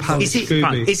Crystal Palace?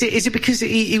 Is it because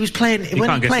he was playing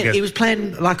he was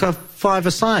playing like a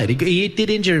five-a-side? He did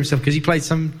injure himself because he played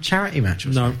some charity match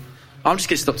or something? I'm just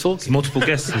going to stop talking. Multiple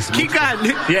guesses. Keep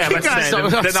going. Yeah,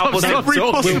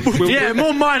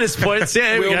 more minus points.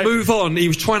 Yeah, we'll move on. He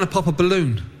was trying to pop a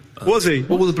balloon. Was he?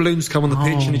 All the balloons come on the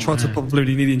pitch and he tried to pop a balloon.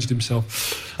 He nearly injured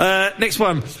himself. Next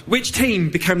one. Which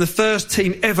team became the first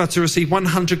team ever to receive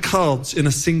 100 cards in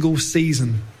a single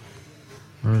season?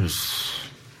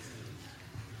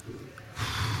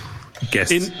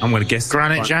 Guess. I'm going to guess.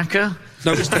 Granite Xhaka?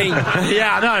 No, it's team.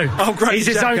 Yeah, I know. Oh, great. He's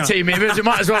his own team. He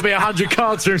might as well be 100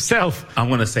 cards for himself. I'm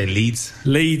going to say Leeds.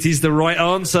 Leeds is the right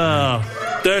answer.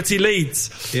 Dirty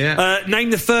Leeds. Yeah. Name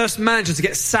the first manager to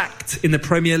get sacked in the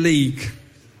Premier League.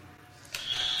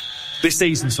 This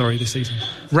season.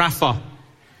 Rafa.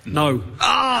 No.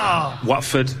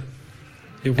 Watford.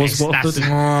 It was Watford.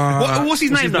 What's his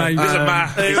name, though? It doesn't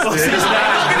matter.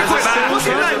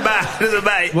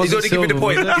 He's already given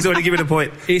the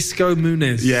point. Isco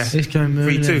Muniz. Yeah. 3-2.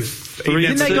 3-2.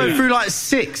 Didn't they go through like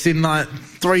 6 in like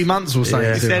 3 months or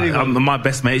something? Yeah. My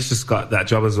best mate's just got that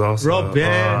job as well. So, Rob,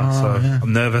 yeah.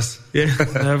 I'm nervous. Yeah.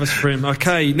 Nervous for him.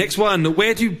 Okay, next one.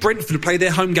 Where do Brentford play their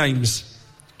home games?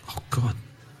 Oh, God.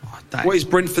 What is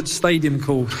Brentford Stadium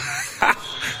called?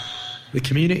 The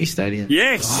community stadium?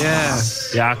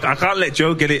 Yes. Yeah, I can't let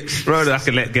Joe get it. Bro, I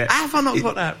can let get. How have I not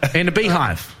got that? In the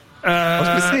Beehive. I was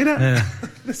going to say that. Yeah.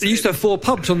 They used to have 4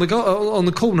 pubs on the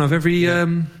corner of every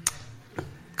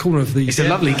corner of the. It's a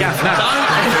lovely gaff now.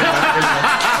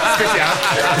 Spit it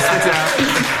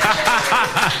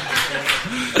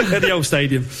out. At the old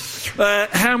stadium.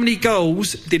 How many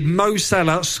goals did Mo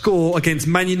Salah score against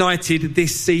Man United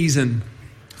this season?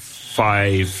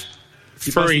 5.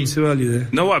 3. Too early there.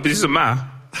 No, what? But it doesn't matter.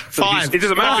 5. It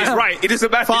doesn't matter if he's right. It doesn't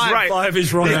matter if he's right. 5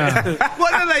 is right. Yeah.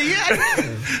 What are they? Yeah.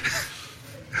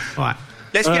 Right.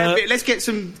 Let's get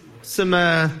some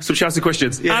Chelsea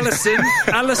questions. Yeah.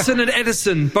 Alisson and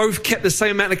Ederson both kept the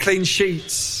same amount of clean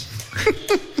sheets.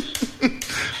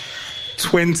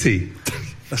 20.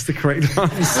 That's the correct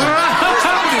answer.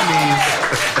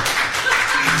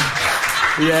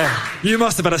 Yeah. You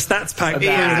must have had a stats pack over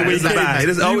the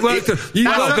weekend. You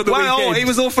worked at the weekend. It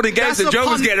was all for the games and Joe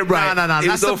was getting it right. No. It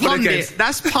was all for the games.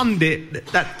 That's pundit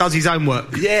that does his own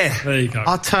work. Yeah. There you go.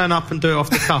 I'll turn up and do it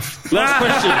off the cuff. Last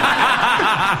question.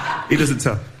 He doesn't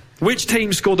tell. Which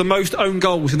team scored the most own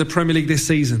goals in the Premier League this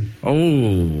season?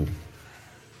 Oh.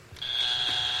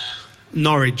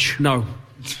 Norwich. No.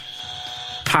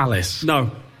 Palace. No.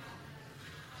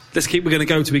 We're going to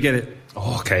go till we get it.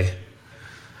 Oh, okay.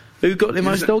 Who got the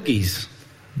most doggies?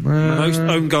 Most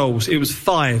own goals. It was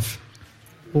 5.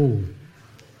 Oh.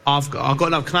 I've got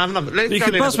enough. Can I have another? You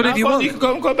can buzz whenever you want. You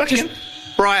can go back in.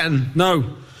 Brighton. No.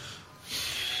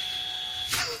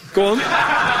 Go on.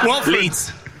 What? Leeds.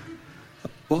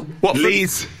 What?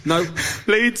 Leeds. No.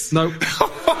 Leeds. No.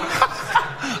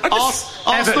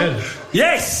 Arsenal.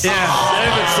 Yes. Yeah.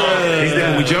 Everton. He's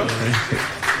there with Joe.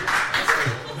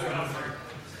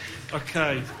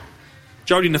 Okay.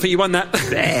 Joleon, I think you won that.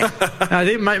 I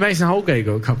didn't. Mason Holgate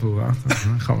got a couple. I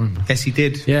can't remember. Yes, he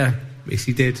did. Yeah. Yes,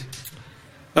 he did.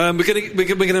 We're going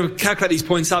to calculate these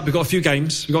points up. We've got a few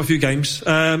games.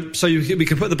 So we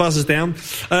can put the buzzers down.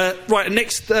 Right.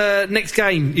 Next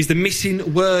game is the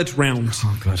missing word round.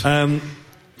 Oh God. I'm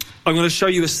going to show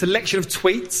you a selection of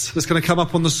tweets that's going to come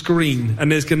up on the screen,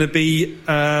 and there's going to be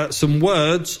some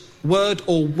word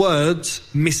or words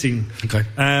missing. Okay.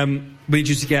 We need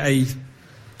you to get a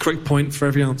correct point for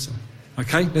every answer.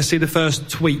 Okay, let's see the first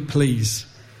tweet, please.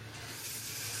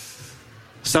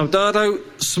 Soldado,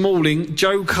 Smalling,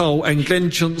 Joe Cole and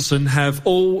Glenn Johnson have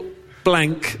all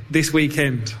blank this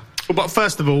weekend. Well, but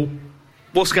first of all,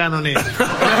 what's going on here?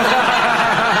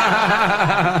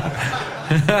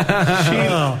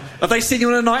 Have they seen you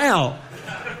on a night out?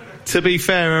 To be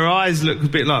fair, her eyes look a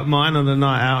bit like mine on a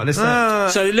night out.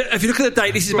 So if you look at the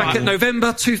date, this is back at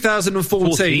November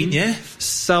 2014. Yeah.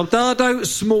 Soldado,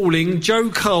 Smalling,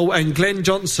 Joe Cole and Glenn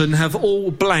Johnson have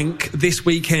all blank this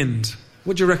weekend.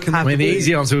 What do you reckon? I mean, the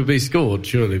easy answer would be scored,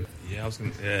 surely. Yeah, I was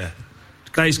going to... Yeah.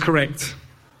 That is correct.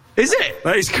 Is it?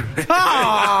 That is correct.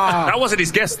 That wasn't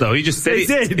his guess, though. He just said it.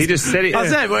 Did. He just said it. I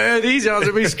said, well, the easy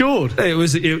answer would be scored.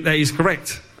 That is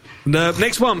correct.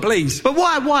 Next one, please. But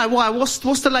why? What's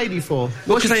the lady for?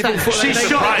 What's she saying? She's She's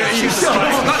shot. It's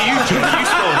not you, Joe. You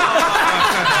scored.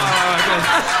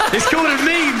 It's called a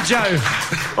meme, Joe.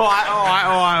 All right.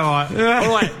 All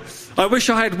right. I wish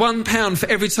I had £1 for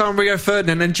every time Rio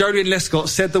Ferdinand and Joleon Lescott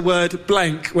said the word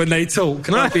blank when they talk.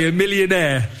 And I'd be a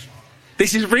millionaire.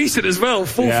 This is recent as well.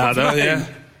 4th of May. Yeah.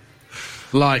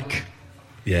 Like.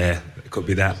 Yeah, it could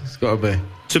be that. It's got to be.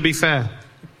 To be fair.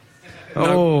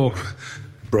 No. Oh.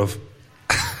 Bruv.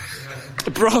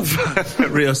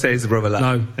 Bruv. Rio says bruv a lot.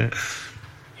 No. Yeah.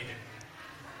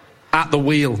 At the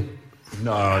wheel.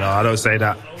 No, I don't say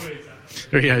that.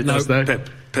 Rio does though. Pep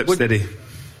steady.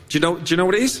 Do you know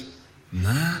what it is?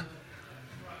 Nah.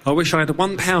 I wish I had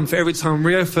 £1 for every time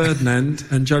Rio Ferdinand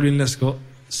and Joleon Lescott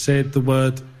said the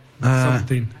word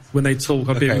something when they talk.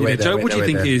 I'd be a millionaire. Joe, what do you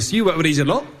think it is? You work with these a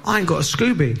lot. I ain't got a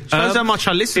Scooby. Shows how much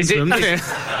I listen to them.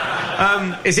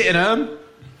 Is it an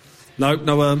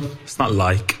No. It's not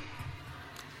like.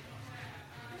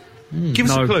 Give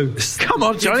us a clue. Come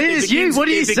on, Johnny, it's you. What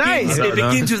do you say? It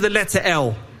begins with the letter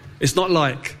L. It's not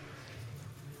like.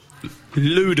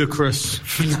 Ludicrous.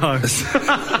 No.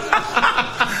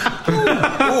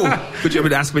 Could you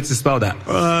ask me to spell that?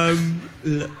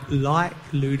 Like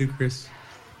ludicrous.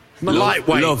 Not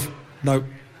lightweight. Love. No.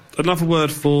 Another word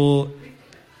for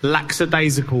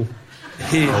Lackadaisical.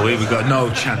 here. Oh, we got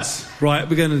no chance. Right,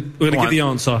 we're gonna give the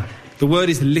answer. The word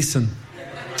is listen.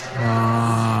 No,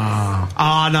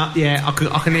 yeah, I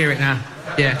can hear it now.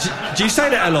 Yeah. Do you say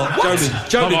that a lot,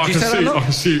 Joleon? Do you say that a lot? I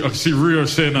can see Rio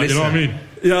saying that. Listen. You know what I mean?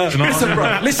 Yeah. You know Listen, what I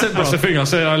bro. mean? Listen, bro. That's the thing. I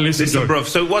say I listen. Listen, Joe. bruv.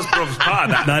 So what's bruv's part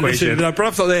of that equation? Listen, no,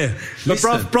 bruv's not there. But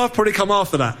bruv probably come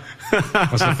after that.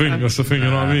 That's the thing. You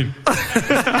know what I mean?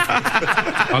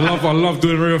 I love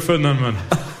doing Rio Ferdinand, man.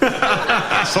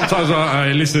 Sometimes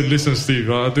I listen,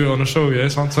 Steve. I do it on the show, yeah.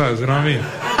 Sometimes, you know what I mean?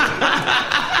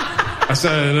 I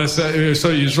say, so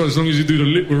as long as you do the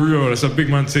lip with Rio, that's a big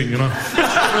man thing, you know.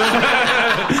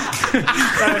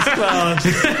 That's class.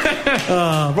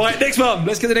 Right, next one.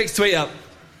 Let's get the next tweet up.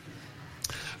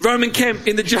 Roman Kemp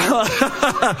in the jungle.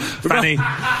 Fanny.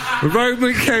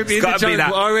 Roman Kemp in the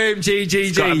jungle. OMGGG.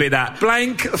 It's gotta be that.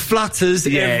 Blank flutters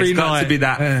every it's got night. to be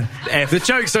that. F. The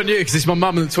joke's on you because it's my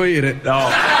mum that tweeted it.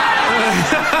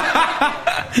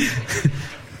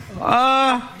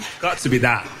 Got to be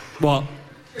that. What?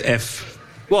 F.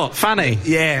 What? Fanny.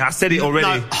 Yeah, I said it already.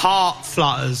 No, heart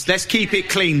flutters. Let's keep it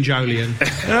clean, Joleon.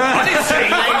 I didn't say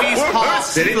Ladies'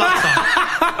 hearts Did it? flutter.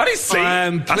 I didn't say I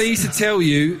am pleased to tell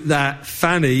you that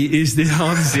Fanny is the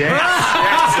answer. Yeah.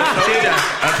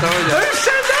 I told you. Who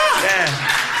said that?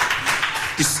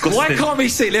 Yeah. Disgusting. Why can't we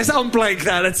see? Let's unblank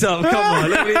that at the top. Come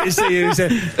on, let me see who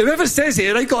said. Whoever says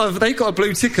it, they got a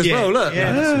blue tick as well. Look.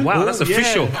 Yeah. Wow, that's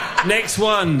official. Next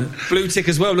one, blue tick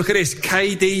as well. Look at this.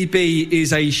 KDB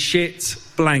is a shit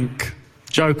blank.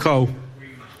 Joe Cole.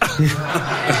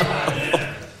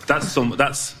 That's a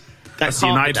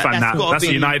United fan now. That's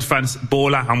a United fan's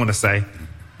baller, I'm going to say.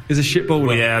 Is a shit baller.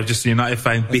 Well, yeah, I'm just a United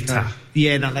fan. Bitter.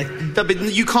 Yeah, no,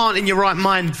 you can't in your right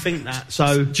mind think that.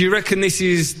 So, do you reckon this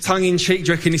is tongue in cheek?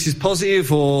 Do you reckon this is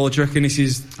positive, or do you reckon this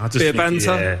is a bit of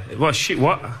banter? Yeah. What shit?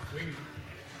 What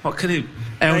can it?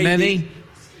 El Neni.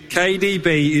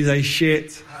 KDB is a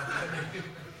shit.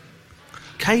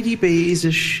 KDB is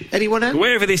a anyone else?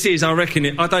 Wherever this is, I reckon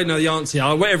it. I don't know the answer.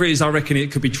 Whatever it is, I reckon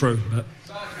it could be true. But.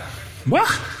 What?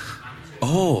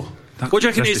 Oh. What do you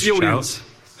reckon is the audience?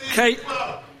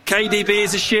 KDB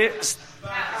is a shit.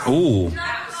 Ooh.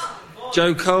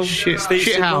 Joe Cole. Shit. Steve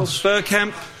Shit Sidwell. house.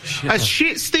 Burkamp. A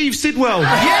shit Steve Sidwell.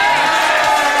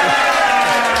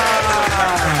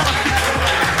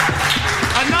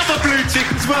 Another blue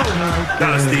tick as well.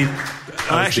 That was Steve.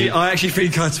 I actually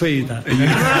think I tweeted that.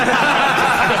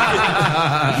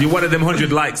 You wanted them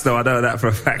 100 likes, though. I know that for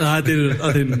a fact. I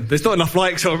didn't. There's not enough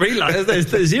likes on me.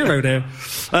 There's zero there.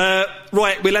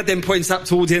 Right, we'll add them points up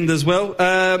towards the end as well.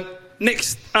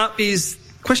 Next up is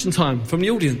question time from the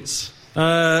audience.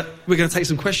 We're going to take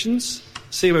some questions,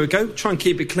 see where we go, try and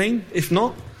keep it clean. If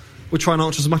not, we'll try and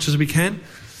answer as much as we can.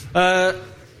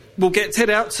 We'll get Ted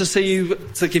out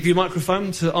to give you a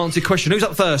microphone to answer your question. Who's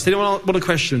up first? Anyone want a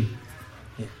question?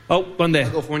 Oh, one there.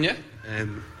 I'll go for one, yeah?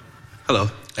 Hello.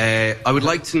 I would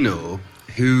like to know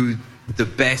who the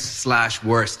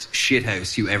best/worst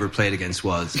shithouse you ever played against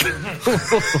was.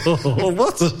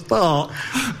 What a start.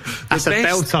 That's a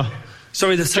belter.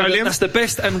 Sorry, that's the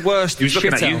best and worst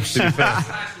shithouse. To be fair.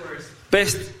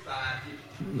 Best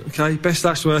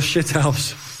 /worst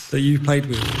shithouse that you played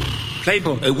with. Played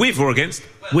with or against?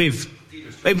 With.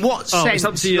 In what sense? It's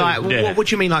up to you. Like, Yeah. what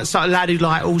do you mean? Like, sort of lad who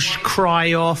like all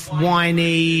cry off,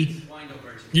 whiny.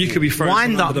 You could be thrown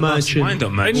Wind-up under the bus. merchant. Wind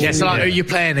up, mate. Yeah, so like, who you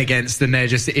playing against and they're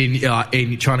just in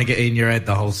trying to get in your head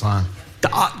the whole time. Do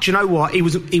you know what? He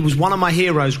was one of my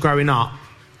heroes growing up,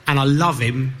 and I love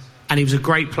him, and he was a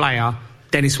great player.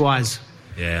 Dennis Wise.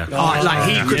 Yeah. He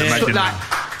could Imagine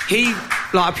he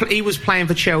he was playing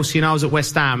for Chelsea and I was at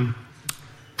West Ham,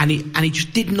 and he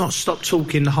just did not stop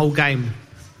talking the whole game,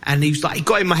 and he was like, he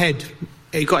got in my head,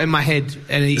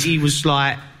 and he was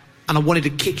like, and I wanted to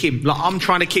kick him, like I'm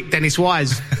trying to kick Dennis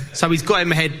Wise, so he's got in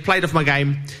my head, played off my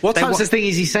game. What types of thing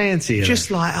is he saying to you?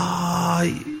 Just like,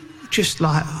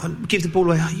 give the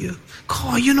ball away.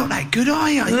 You're not that good, are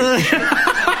you? Why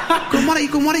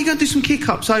don't you go and do some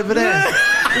kick-ups over there?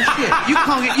 Shit,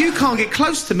 you can't get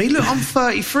close to me. Look, I'm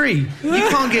 33. You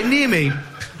can't get near me.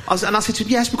 I said to him,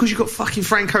 yes, because you've got fucking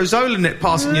Franco Zola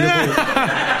passing you the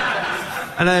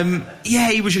ball. And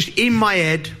he was just in my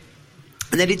head.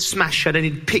 And then he'd smash her, then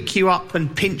he'd pick you up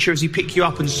and pinch her as he pick you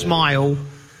up and smile.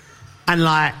 And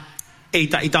like, he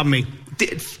done me.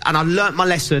 And I learnt my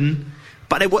lesson.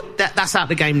 But that's out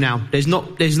the game now. There's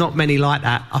not many like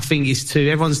that. I think it's too.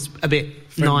 Everyone's a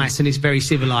bit nice and it's very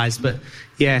civilised. But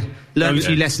yeah, learned a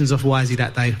few lessons off Wisey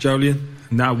that day. Joleon?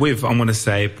 Now, I'm going to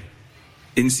say,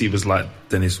 Incy was like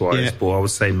Dennis Suarez, but I would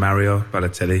say Mario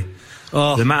Balotelli.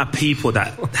 Oh. The amount of people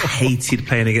that hated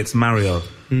playing against Mario,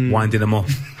 winding him up.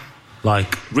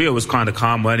 Like, Rio was kind of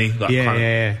calm, weren't he? Like,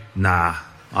 yeah. Nah,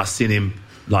 I seen him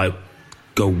like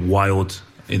go wild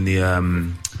in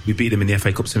the. We beat him in the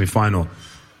FA Cup semi-final.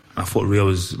 I thought Rio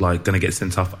was like going to get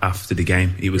sent off after the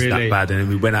game. He was that bad, and then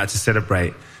we went out to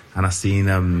celebrate. And I seen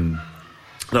I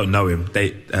don't know him.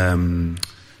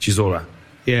 Chisora.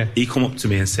 Yeah. He come up to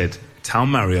me and said, "Tell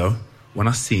Mario when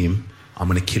I see him, I'm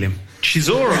going to kill him."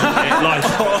 Chisora. like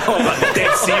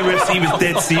dead serious. He was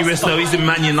dead serious. No, he's a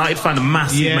Man United fan, a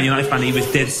massive Man United fan. He was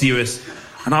dead serious,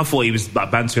 and I thought he was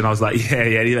like bantering. I was like,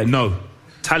 yeah. He's like, no,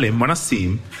 tell him when I see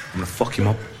him, I'm gonna fuck him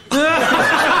up. It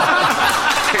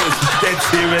was dead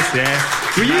serious. Yeah.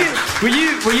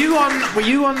 Were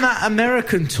you on that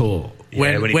American tour?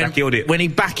 When he back-heeled it. When he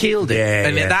back-heeled it.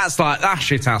 And that's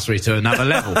shithousery to another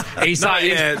level. He's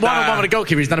one-on-one with a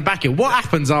goalkeeper, he's done a back-heel. What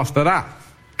happens after that?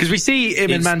 Because we see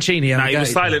him in Mancini. He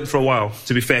was silent for a while,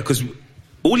 to be fair, because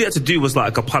all he had to do was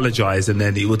like apologise and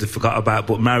then he would have forgot about it.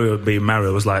 But Mario, being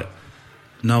Mario, was like,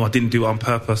 no, I didn't do it on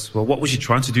purpose. Well, what was you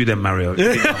trying to do then, Mario?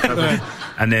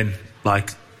 And then,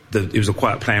 like, it was a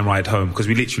quiet plane ride home because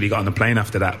we literally got on the plane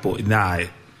after that. But that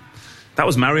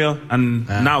was Mario. And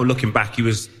now looking back, he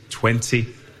was 20.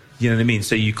 You know what I mean?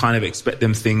 So you kind of expect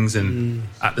them things. And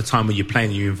at the time when you're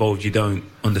playing, you're involved, you don't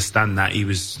understand that. He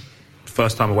was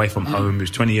first time away from home. He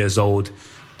was 20 years old.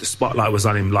 The spotlight was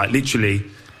on him. Like, literally,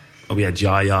 we had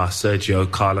Jaya, Sergio,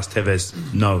 Carlos Tevez.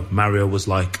 No, Mario was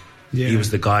like, he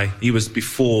was the guy. He was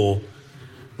before,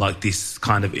 like, this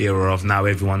kind of era of now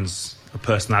everyone's a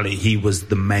personality. He was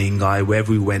the main guy. Wherever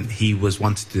we went, he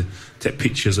wanted to take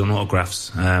pictures and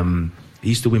autographs. He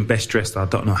used to win best dressed. I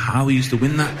don't know how he used to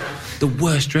win that. The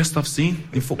worst dressed I've seen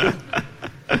in football.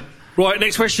 Right,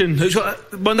 next question. Who's got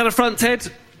one down the front, Ted?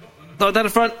 No, down the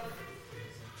front.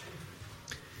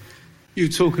 You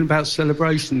were talking about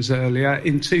celebrations earlier.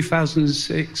 In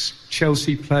 2006,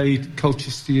 Chelsea played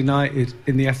Colchester United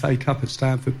in the FA Cup at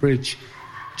Stamford Bridge.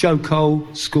 Joe Cole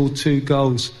scored 2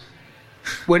 goals.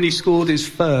 When he scored his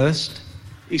first,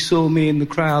 he saw me in the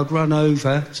crowd run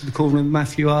over to the corner of the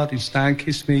Matthew Harding stand,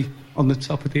 kiss me on the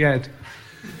top of the head.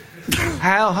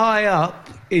 How high up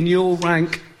in your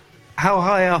rank, how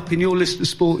high up in your list of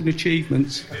sporting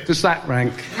achievements does that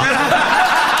rank?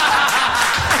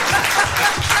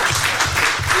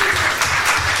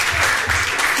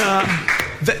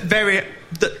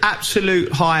 The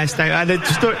absolute highest day.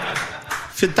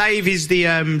 For Dave, is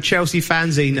the Chelsea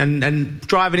fanzine, and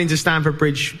driving into Stamford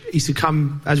Bridge, he used to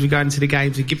come as we go into the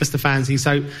games and give us the fanzine.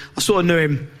 So I sort of knew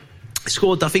him. He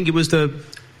scored, I think it was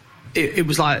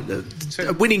like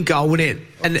a winning goal, wasn't it?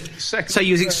 And so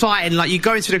he was exciting. Like, you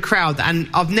go into the crowd, and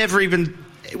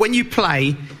when you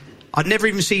play, I'd never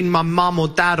even seen my mum or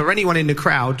dad or anyone in the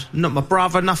crowd, not my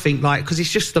brother, nothing, like, because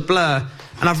it's just a blur.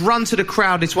 And I've run to the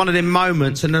crowd, it's one of them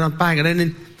moments, and then I bang, and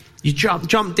then you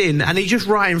jumped in, and he's just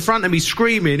right in front of me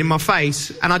screaming in my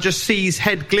face, and I just see his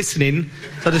head glistening,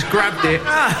 so I just grabbed it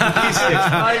and kissed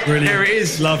it. Brilliant. There it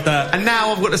is. Love that. And now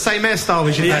I've got the same hairstyle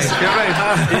as you, Dave. You know what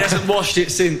I mean? He hasn't washed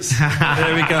it since.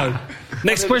 There we go.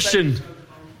 Next question.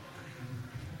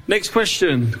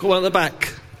 Got one at the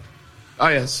back. Oh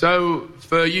yeah, so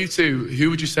for you two, who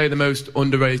would you say the most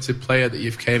underrated player that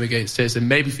you've came against is? And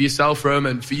maybe for yourself,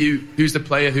 Roman, for you, who's the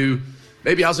player who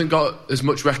maybe hasn't got as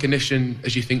much recognition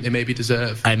as you think they maybe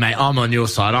deserve? Hey mate, I'm on your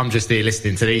side. I'm just here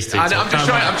listening to these two. I'm trying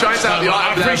to help you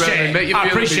out. I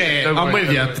appreciate it. I'm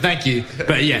with you. Thank you.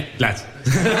 But yeah, lads.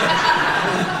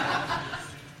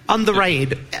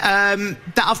 Underrated. That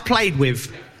I've played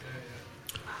with.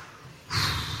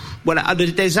 Well,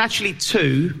 there's actually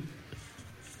 2.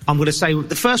 I'm going to say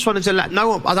the first one is I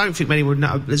don't think many would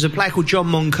know. There's a player called John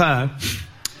Moncur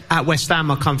at West Ham.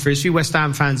 I come through. There's a few West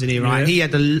Ham fans in here, right? Yeah.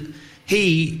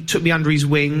 He took me under his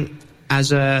wing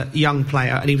as a young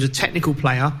player, and he was a technical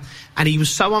player. And he was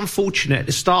so unfortunate at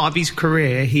the start of his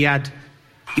career. He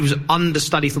was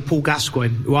understudy for Paul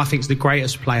Gascoigne, who I think is the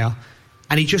greatest player,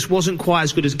 and he just wasn't quite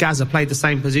as good as Gazza. Played the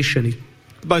same position. He's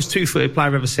the most two-footed player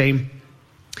I've ever seen.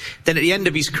 Then at the end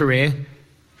of his career,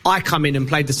 I come in and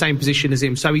played the same position as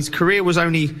him. So his career was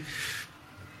only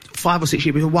 5 or 6 years.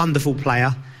 He was a wonderful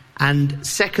player. And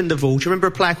second of all, do you remember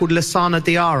a player called Lassana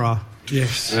Diarra?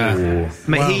 Yes.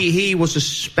 Mate, he was a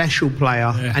special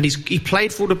player. Yeah. And he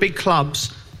played for all the big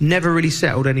clubs, never really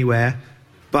settled anywhere.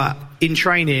 But in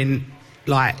training,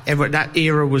 that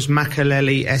era was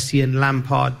Makelele, Essien,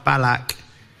 Lampard, Ballack.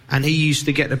 And he used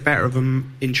to get the better of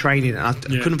them in training. And I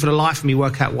couldn't for the life of me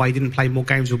work out why he didn't play more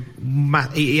games.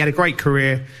 He had a great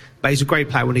career, but he's a great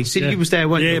player. When he was there,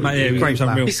 weren't you? Mate, great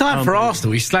player. He signed for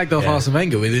Arsenal. He slagged off Arsene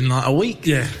Wenger within a week.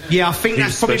 Yeah, I think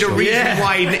that's probably the reason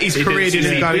why his career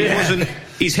didn't go.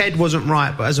 His head wasn't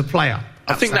right, but as a player,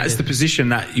 I think that's the position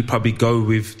that you probably go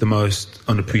with the most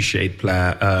unappreciated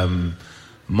player.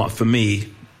 For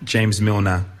me, James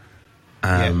Milner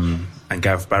and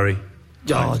Gareth Barry.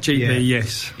 Oh, GB,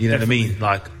 yes. You know what I mean?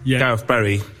 Gareth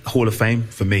Barry, Hall of Fame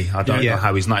for me. I don't know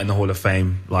how he's not in the Hall of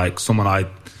Fame. Someone I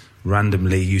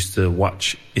randomly used to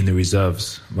watch in the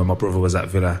reserves when my brother was at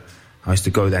Villa. I used to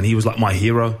go there, and he was like my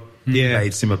hero. Yeah.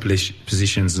 Played similar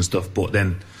positions and stuff, but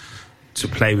then to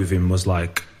play with him was he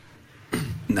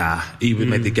would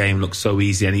make the game look so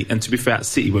easy. And to be fair, at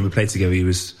City, when we played together, he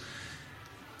was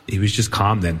just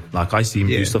calm then. I see him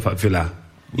do stuff at Villa.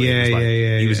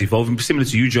 He was evolving, similar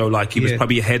to you, Joe. He was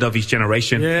probably ahead of his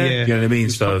generation. Yeah. You know what I mean?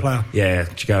 So,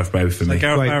 Gareth Barry for me.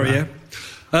 Gareth Barry,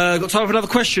 got time for another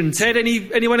question. Ted,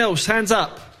 anyone else? Hands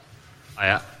up.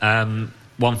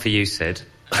 One for you, Sid.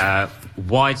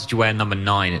 Why did you wear number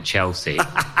 9 at Chelsea? I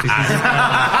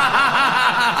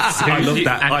love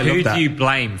that. And who do you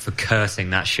blame for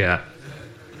cursing that shirt?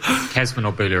 Kesman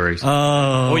or Belarus?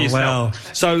 Oh, or yourself? wow.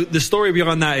 So the story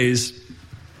behind that is,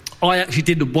 I actually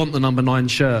didn't want the number 9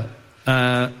 shirt.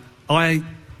 When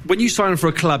you sign for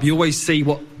a club, you always see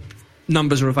what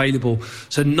numbers are available.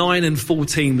 So 9 and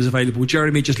 14 was available.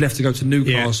 Jeremy just left to go to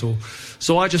Newcastle. Yeah.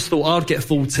 So I just thought I'd get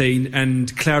 14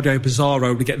 and Claudio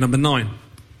Pizarro would get number 9.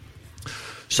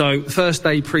 So first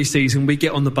day pre-season, we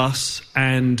get on the bus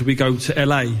and we go to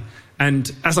LA.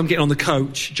 And as I'm getting on the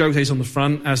coach, Jose's on the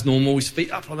front, as normal, his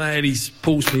feet up on there, and he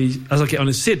pulls me as I get on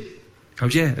and Sid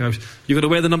goes, yeah. He goes, you're going to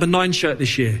wear the number 9 shirt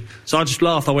this year. So I just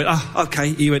laughed. I went,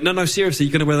 okay. He went, no, seriously,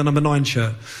 you're going to wear the number 9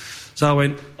 shirt. So I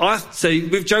went, so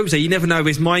with Jose, you never know,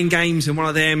 there's mind games and one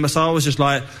of them. So I was just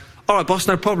like, all right, boss,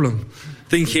 no problem.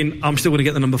 Thinking, I'm still going to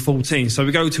get the number 14. So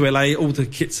we go to LA, all the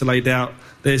kits are laid out.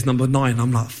 There's number 9.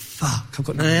 I'm like, fuck, I've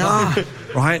got number 9.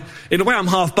 Right? In a way, I'm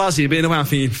half buzzing, but in a way, I'm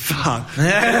thinking, fuck. So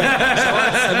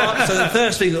the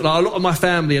first thing, a lot of my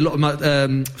family, a lot of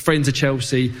my friends are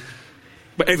Chelsea,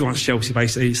 but everyone's Chelsea,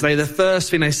 basically. So the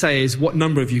first thing they say is, what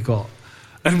number have you got?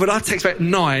 And when I text back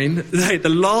 9,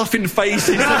 the laughing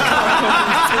faces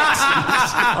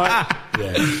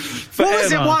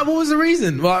What was the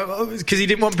reason? Because he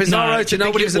didn't want Pizarro to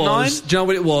know what it was at 9? Do you know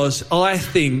what it was? I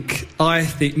think,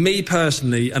 me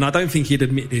personally, and I don't think he'd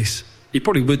admit this, he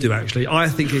probably would do actually, I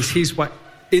think it's his way.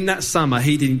 In that summer,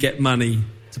 he didn't get money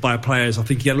to buy players. I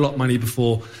think he had a lot of money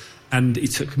before. And he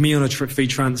took me on a fee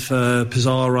transfer,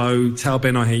 Pizarro, Tal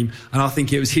Ben-Ahim, and I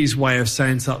think it was his way of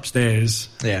saying to upstairs,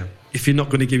 if you're not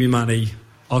going to give me money,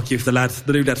 I'll give the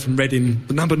new lad from Reading,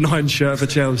 the number 9 shirt for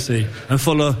Chelsea, and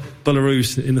follow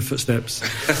Belarus in the footsteps.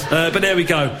 But there we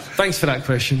go. Thanks for that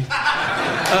question.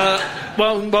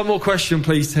 One more question,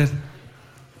 please, Ted.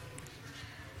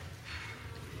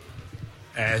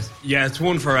 It's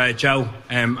one for Joe.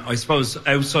 I suppose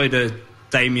outside of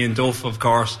Damien Duff, of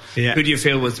course, who do you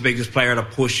feel was the biggest player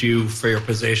that pushed you for your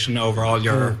position over all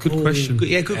your... good question.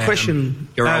 Good question.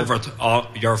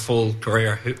 Your full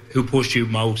career. Who pushed you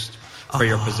most for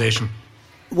your position?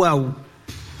 Well,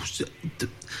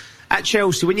 at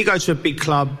Chelsea, when you go to a big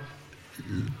club,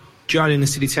 joining the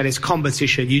City Tennis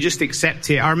competition, you just accept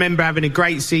it. I remember having a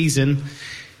great season,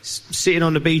 sitting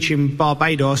on the beach in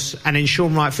Barbados, and then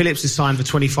Sean Wright Phillips is signed for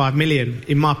 25 million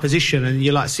in my position, and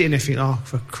you're like sitting there thinking, oh,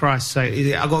 for Christ's sake,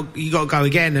 you got to go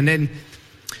again. And then,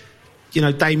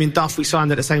 Damien Duff, we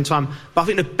signed at the same time. But I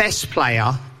think the best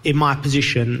player in my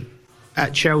position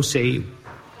at Chelsea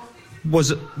was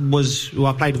who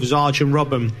I played with, was Arjen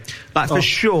Robben. For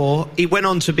sure, he went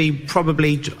on to be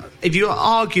probably, if you're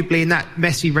arguably in that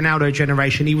Messi Ronaldo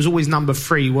generation, he was always number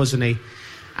 3, wasn't he?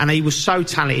 And he was so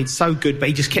talented, so good, but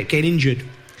he just kept getting injured.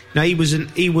 Now he was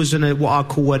what I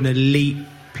call an elite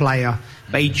player,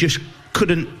 but he just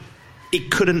couldn't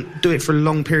do it for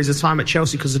long periods of time at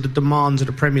Chelsea because of the demands of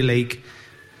the Premier League.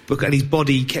 And his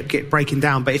body kept breaking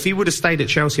down. But if he would have stayed at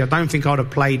Chelsea, I don't think I'd have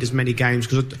played as many games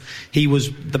because he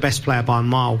was the best player by a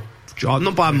mile.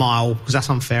 Not by a mile, because that's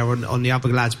unfair on the other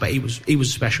lads, but he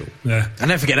was special. Yeah. And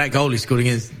don't forget that goal he scored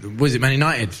against, was it Man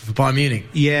United for Bayern Munich?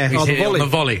 Yeah. The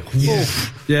volley. Yeah.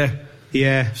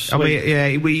 Yeah. I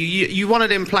mean, you one of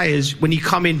them players, when you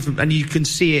come in and you can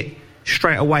see it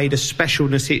straight away, the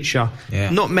specialness hits you.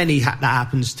 Yeah. Not many that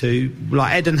happens to.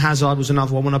 Like Eden Hazard was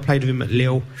another one when I played with him at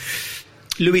Lille.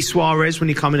 Luis Suarez when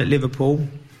he came in at Liverpool.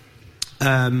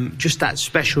 Just that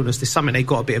specialness. There's something they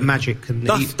got a bit of magic. And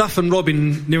Duff and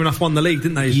Robin near enough won the league,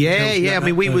 didn't they? Yeah. I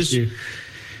mean, we was. You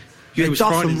had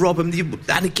Duff and Robin,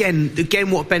 and again,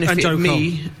 what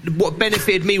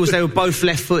benefited me was they were both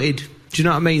left-footed. Do you know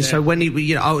what I mean? Yeah. So when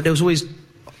there was always,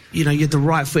 you had the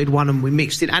right-footed one, and we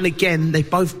mixed it. And again, they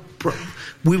both.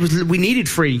 We needed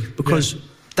three because. Yeah.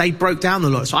 They broke down a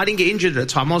lot. So I didn't get injured at the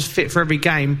time. I was fit for every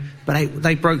game, but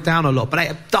they broke down a lot.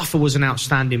 But Duffer was an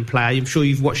outstanding player. I'm sure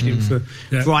you've watched him for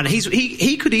Ryan.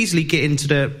 He could easily get into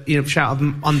the shout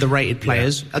of underrated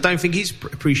players. I don't think he's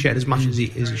appreciated as much as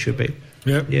he should be.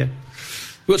 Yeah. We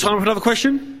got time for another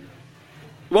question?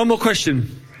 One more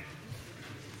question.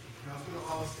 I was going to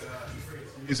ask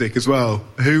music as well.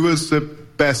 Who was the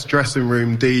best dressing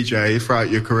room DJ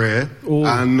throughout your career? Ooh.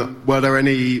 And were there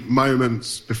any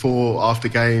moments before, after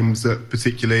games that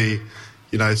particularly,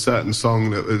 a certain song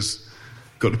that was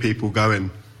got the people going?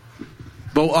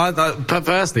 Well,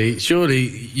 firstly, surely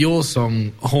your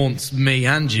song haunts me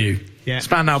and you. Yeah.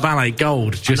 Spandau Ballet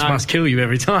Gold just must kill you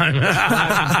every time.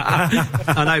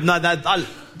 I know. No,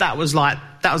 that was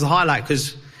a highlight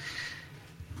because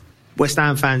West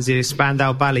Ham fans did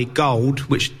Spandau Ballet Gold,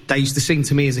 which they used to sing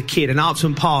to me as a kid. And at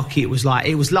Upton Park, it was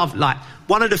loved. Like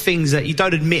one of the things that you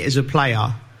don't admit as a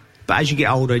player, but as you get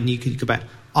older and you could go back,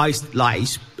 I used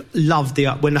to love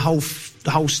when the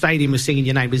whole stadium was singing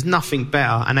your name. There's nothing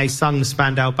better, and they sung the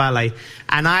Spandau Ballet.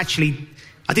 And I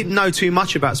didn't know too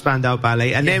much about Spandau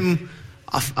Ballet, and then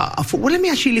I thought, well, let me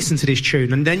actually listen to this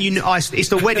tune. And then it's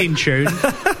the wedding tune,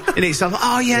 and it's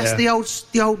like, it's the old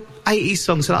 80s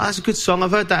song. So that's a good song.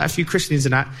 I've heard that at a few christenings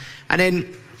and that. And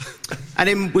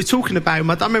then we're talking about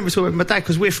him. I remember talking about my dad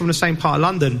because we're from the same part of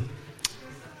London.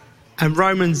 And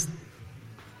Roman's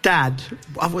dad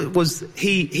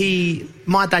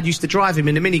my dad used to drive him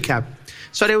in a minicab.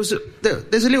 So there's a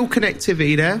little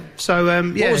connectivity there. So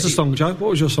What was the song, Joe?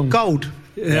 What was your song? Gold.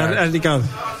 Yeah. How did it go?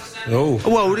 Oh,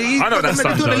 well, I know that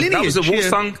song. That was a Wolves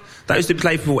song that used to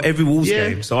play for every Wolves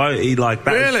game. So every Wolves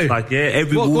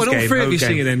game. All three of you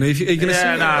sing it then? Are you going to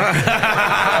sing it?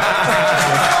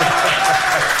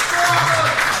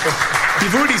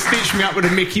 You've already stitched me up with a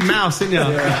Mickey Mouse, didn't you?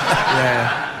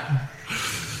 Yeah.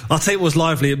 I'll tell you what was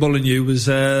lively at Molineux was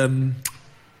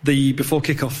the before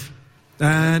kickoff.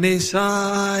 And it's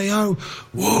them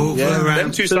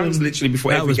two songs literally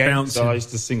before every game. So I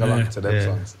used to sing along to them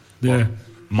songs. Yeah.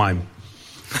 Mime.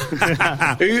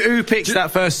 Who picks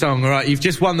that first song? Right, you've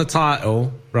just won the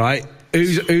title, right?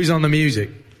 Who's on the music?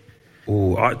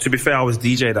 To be fair, I was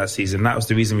DJ that season. That was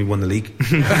the reason we won the league.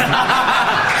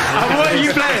 What are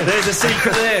you playing? There's a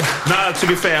secret there. No, to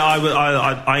be fair,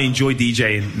 I enjoy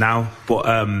DJing now, but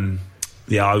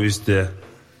I was the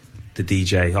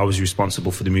DJ. I was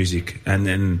responsible for the music, and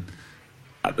then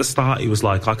at the start, it was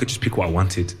like I could just pick what I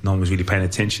wanted. No one was really paying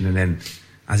attention, and then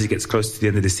as it gets close to the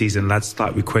end of the season, lads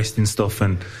start requesting stuff,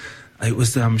 and it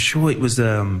was, I'm sure it was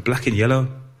Black and Yellow.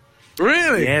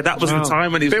 Really? Yeah, that was the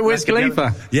time when it was bit Wiz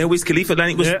Khalifa. Yeah, Wiz Khalifa.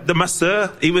 Then it was the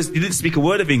masseur. He didn't speak a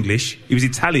word of English. He was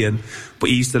Italian, but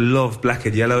he used to love Black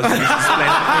and Yellow. So he used to play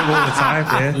that all the time.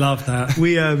 Yeah, love that.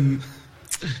 We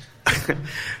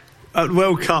at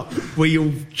World Cup, we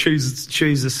all choose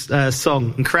a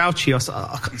song, and Crouchy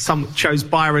chose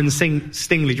Byron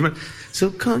Stingley. Do you remember? So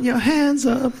come your hands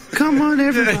up, come on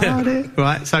everybody.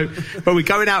 Right. So, but we're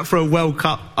going out for a World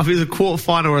Cup. I think it was a quarter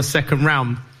final or a second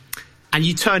round. And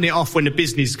you turn it off when the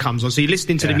business comes on. So you're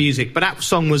listening to the music. But that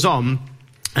song was on,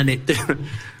 and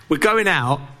we're going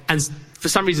out, and for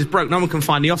some reason it's broke. No one can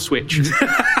find the off switch.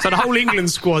 So the whole England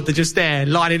squad, they're just there,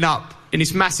 lining up in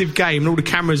this massive game, and all the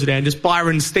cameras are there, and just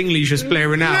Byron Stingley's just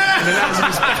blaring out. And then that was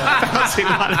just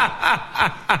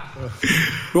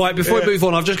Right, before we move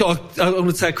on, I'm going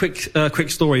to tell a quick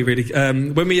story, really.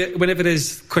 Whenever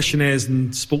there's questionnaires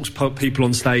and sports people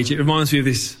on stage, it reminds me of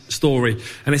this story,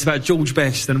 and it's about George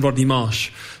Best and Rodney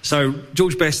Marsh. So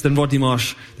George Best and Rodney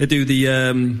Marsh, they do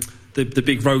the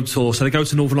big road tour. So they go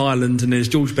to Northern Ireland, and there's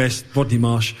George Best, Rodney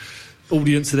Marsh.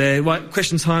 Audience are there. Right,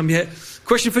 question time, yeah.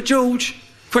 Question for George.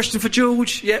 Question for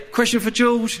George. Yep. Question for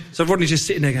George. So Rodney's just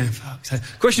sitting there going, fuck. So,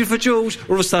 question for George.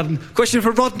 All of a sudden, question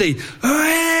for Rodney.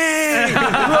 Hey!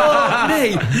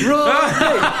 Rodney!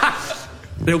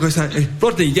 They all go, hey,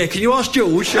 Rodney, yeah, can you ask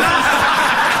George?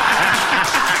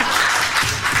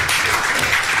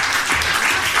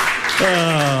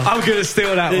 I'm going to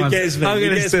steal that one. It gets me. I'm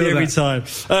going to steal me every that.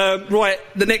 time. Right,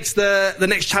 the next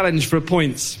challenge for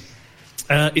points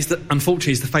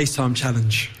unfortunately, is the FaceTime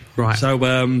challenge. Right. So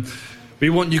we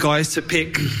want you guys to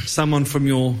pick someone from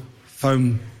your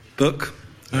phone book,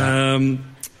 and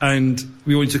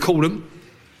we want you to call them.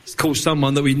 Call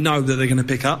someone that we know that they're going to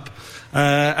pick up,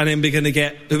 and then we're going to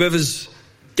get whoever's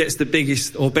gets the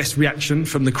biggest or best reaction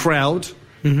from the crowd.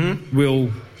 Will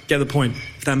get the point,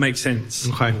 if that makes sense.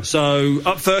 Okay. So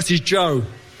up first is Joe.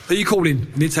 Who are you calling? You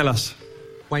need to tell us.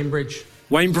 Wayne Bridge.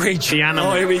 Wayne Bridge. The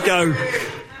animal. Oh, here we go.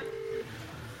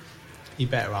 You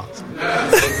better answer.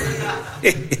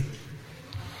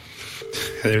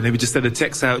 Let me just send a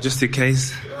text out just in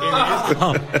case.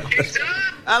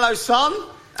 Hello, son.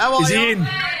 How are you? Is he in?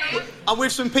 I'm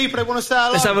with some people that want to say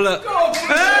hello. Let's have a look.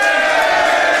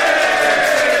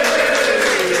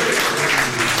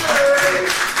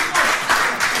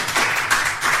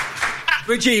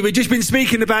 Richie, we've just been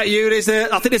speaking about you. I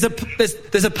think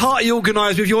there's a party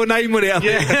organised with your name on it.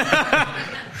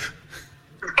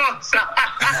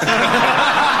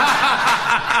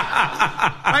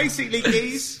 Basically,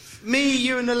 Keys, me,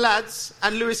 you and the lads,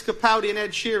 and Lewis Capaldi and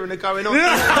Ed Sheeran are going on.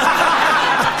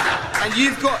 And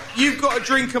you've got to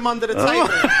drink them under the table,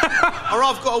 or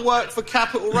I've got to work for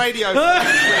Capital Radio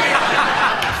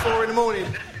at 4 in the morning.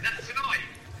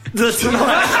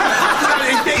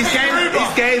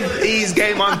 He's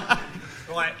game on.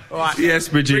 Right. Yes,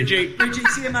 Bridgie. Bridgie,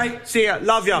 see you, mate. See ya.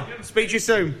 Love ya. Speak to you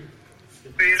soon.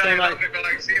 See you later, mate.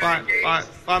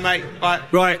 Bye, mate. Bye.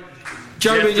 Right.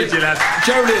 Joleon, you're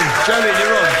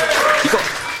on.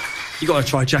 You got to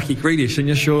try Jackie Grealish, and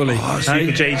you surely.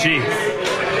 JG.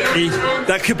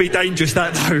 That could be dangerous,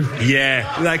 that though.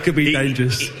 Yeah. That could be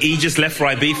dangerous. He just left for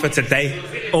Ibiza today.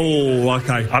 Oh,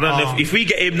 okay. I don't know if we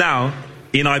get him now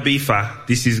in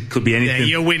Ibiza, could be anything. Yeah,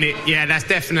 you'll win it. Yeah, that's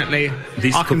definitely.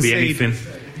 This could be anything.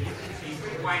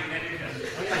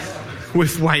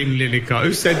 With Wayne Lineker.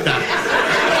 Who said that?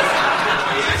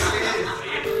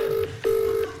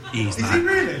 Is he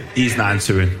really? He's not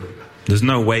answering. There's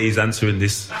no way he's answering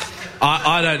this.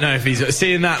 I don't know if he's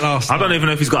seeing that last night. I don't even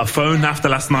know if he's got a phone after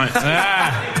last night.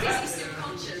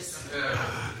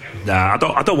 Nah, I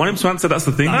don't want him to answer. That's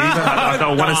the thing. I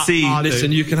don't want to see.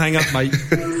 Listen, you can hang up, mate.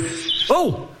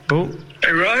 Oh.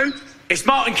 Hey, Ryan. It's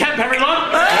Martin Kemp, everyone.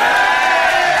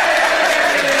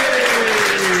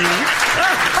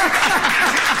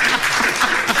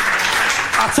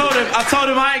 I told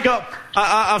him I ain't got.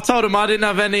 I've told him I didn't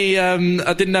have any.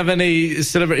 I didn't have any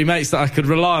celebrity mates that I could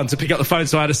rely on to pick up the phone,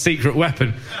 so I had a secret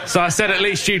weapon. So I said, at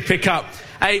least you'd pick up.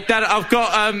 Hey, Dad, I've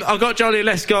got Joleon,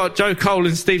 Lescott, Joe Cole,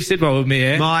 and Steve Sidwell with me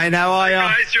here. Martin, how are you?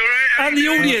 Guys, you all right? And the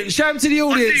audience. Shout out to the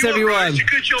audience, everyone.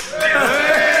 Good job.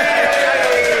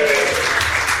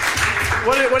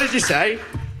 What did you say?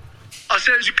 I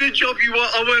said it's a good job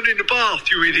I weren't in the bath,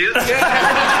 you idiot.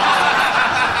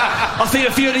 I think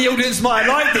a few of the audience might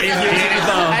have liked it if you was in the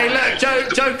bath. Hey,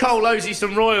 look, Joe Cole owes you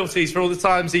some royalties for all the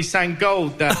times he sang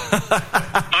Gold. I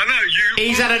know,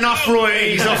 He's had enough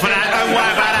royalties off of that, don't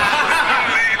worry about that.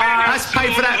 Let's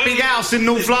pay for that big house in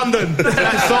North London.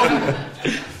 That song.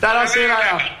 Dad, I'll see you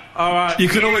later. All right. You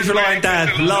can always rely on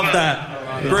Dad. Love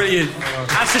that. Brilliant.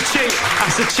 That's a cheat.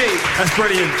 That's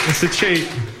brilliant. It's a cheat.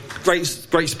 Great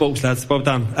sports, lads. Well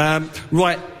done.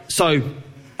 Right, so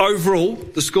overall,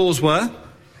 the scores were...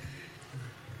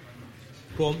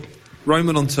 Go on.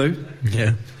 Roman on 2.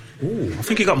 Yeah. Ooh, I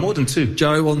think he got more than 2.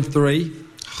 Joe on 3.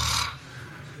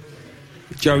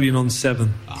 Joleon on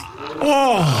 7.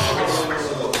 Oh!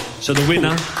 So the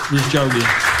winner is Joleon.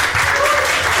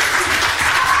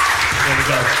 There we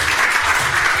go.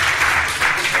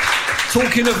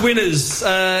 Talking of winners,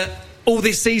 all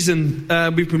this season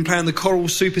we've been playing the Coral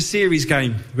Super Series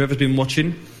game, whoever's been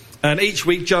watching. And each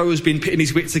week Joe has been pitting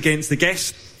his wits against the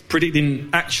guest,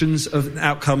 predicting actions and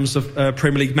outcomes of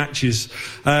Premier League matches.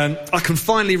 I can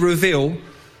finally reveal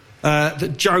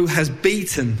that Joe has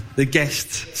beaten the guest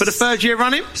for the third year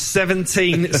running,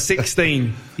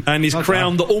 17-16, and is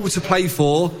crowned the all to play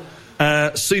for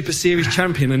Super Series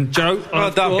champion. And Joe,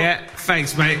 well done. Yeah,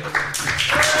 thanks, mate.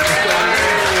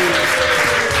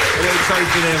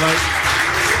 Trophy there, mate.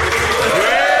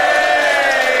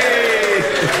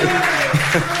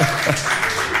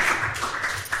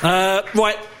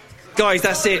 Right, guys,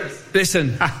 that's it.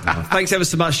 Listen, thanks ever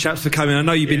so much, chaps, for coming. I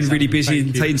know you've been really busy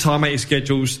and taking time out of your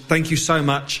schedules. Thank you so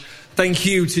much. thank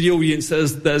you to the audience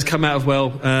that has come out as well.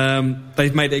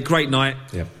 They've made it a great night.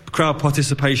 Yeah. Crowd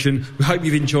participation. We hope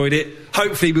you've enjoyed it.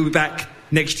 Hopefully we'll be back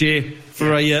next year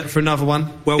for another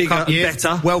one. World Cup year.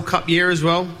 Better. World Cup year as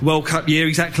well. World Cup year,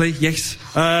 exactly. Yes.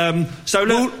 So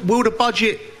look, will the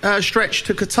budget stretch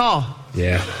to Qatar?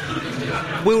 Yeah.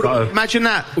 Imagine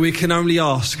that. We can only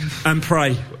ask and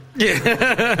pray.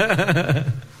 Yeah.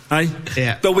 Hey?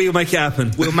 Yeah. But we'll make it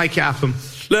happen. We'll make it happen.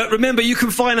 Look, remember, you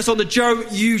can find us on the Joe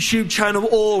YouTube channel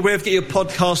or wherever you get your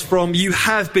podcast from. You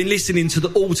have been listening to the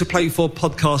All to Play For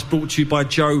podcast brought to you by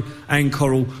Joe and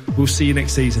Coral. We'll see you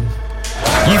next season.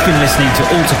 You've been listening to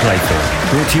All to Play For,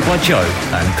 brought to you by Joe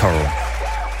and Coral.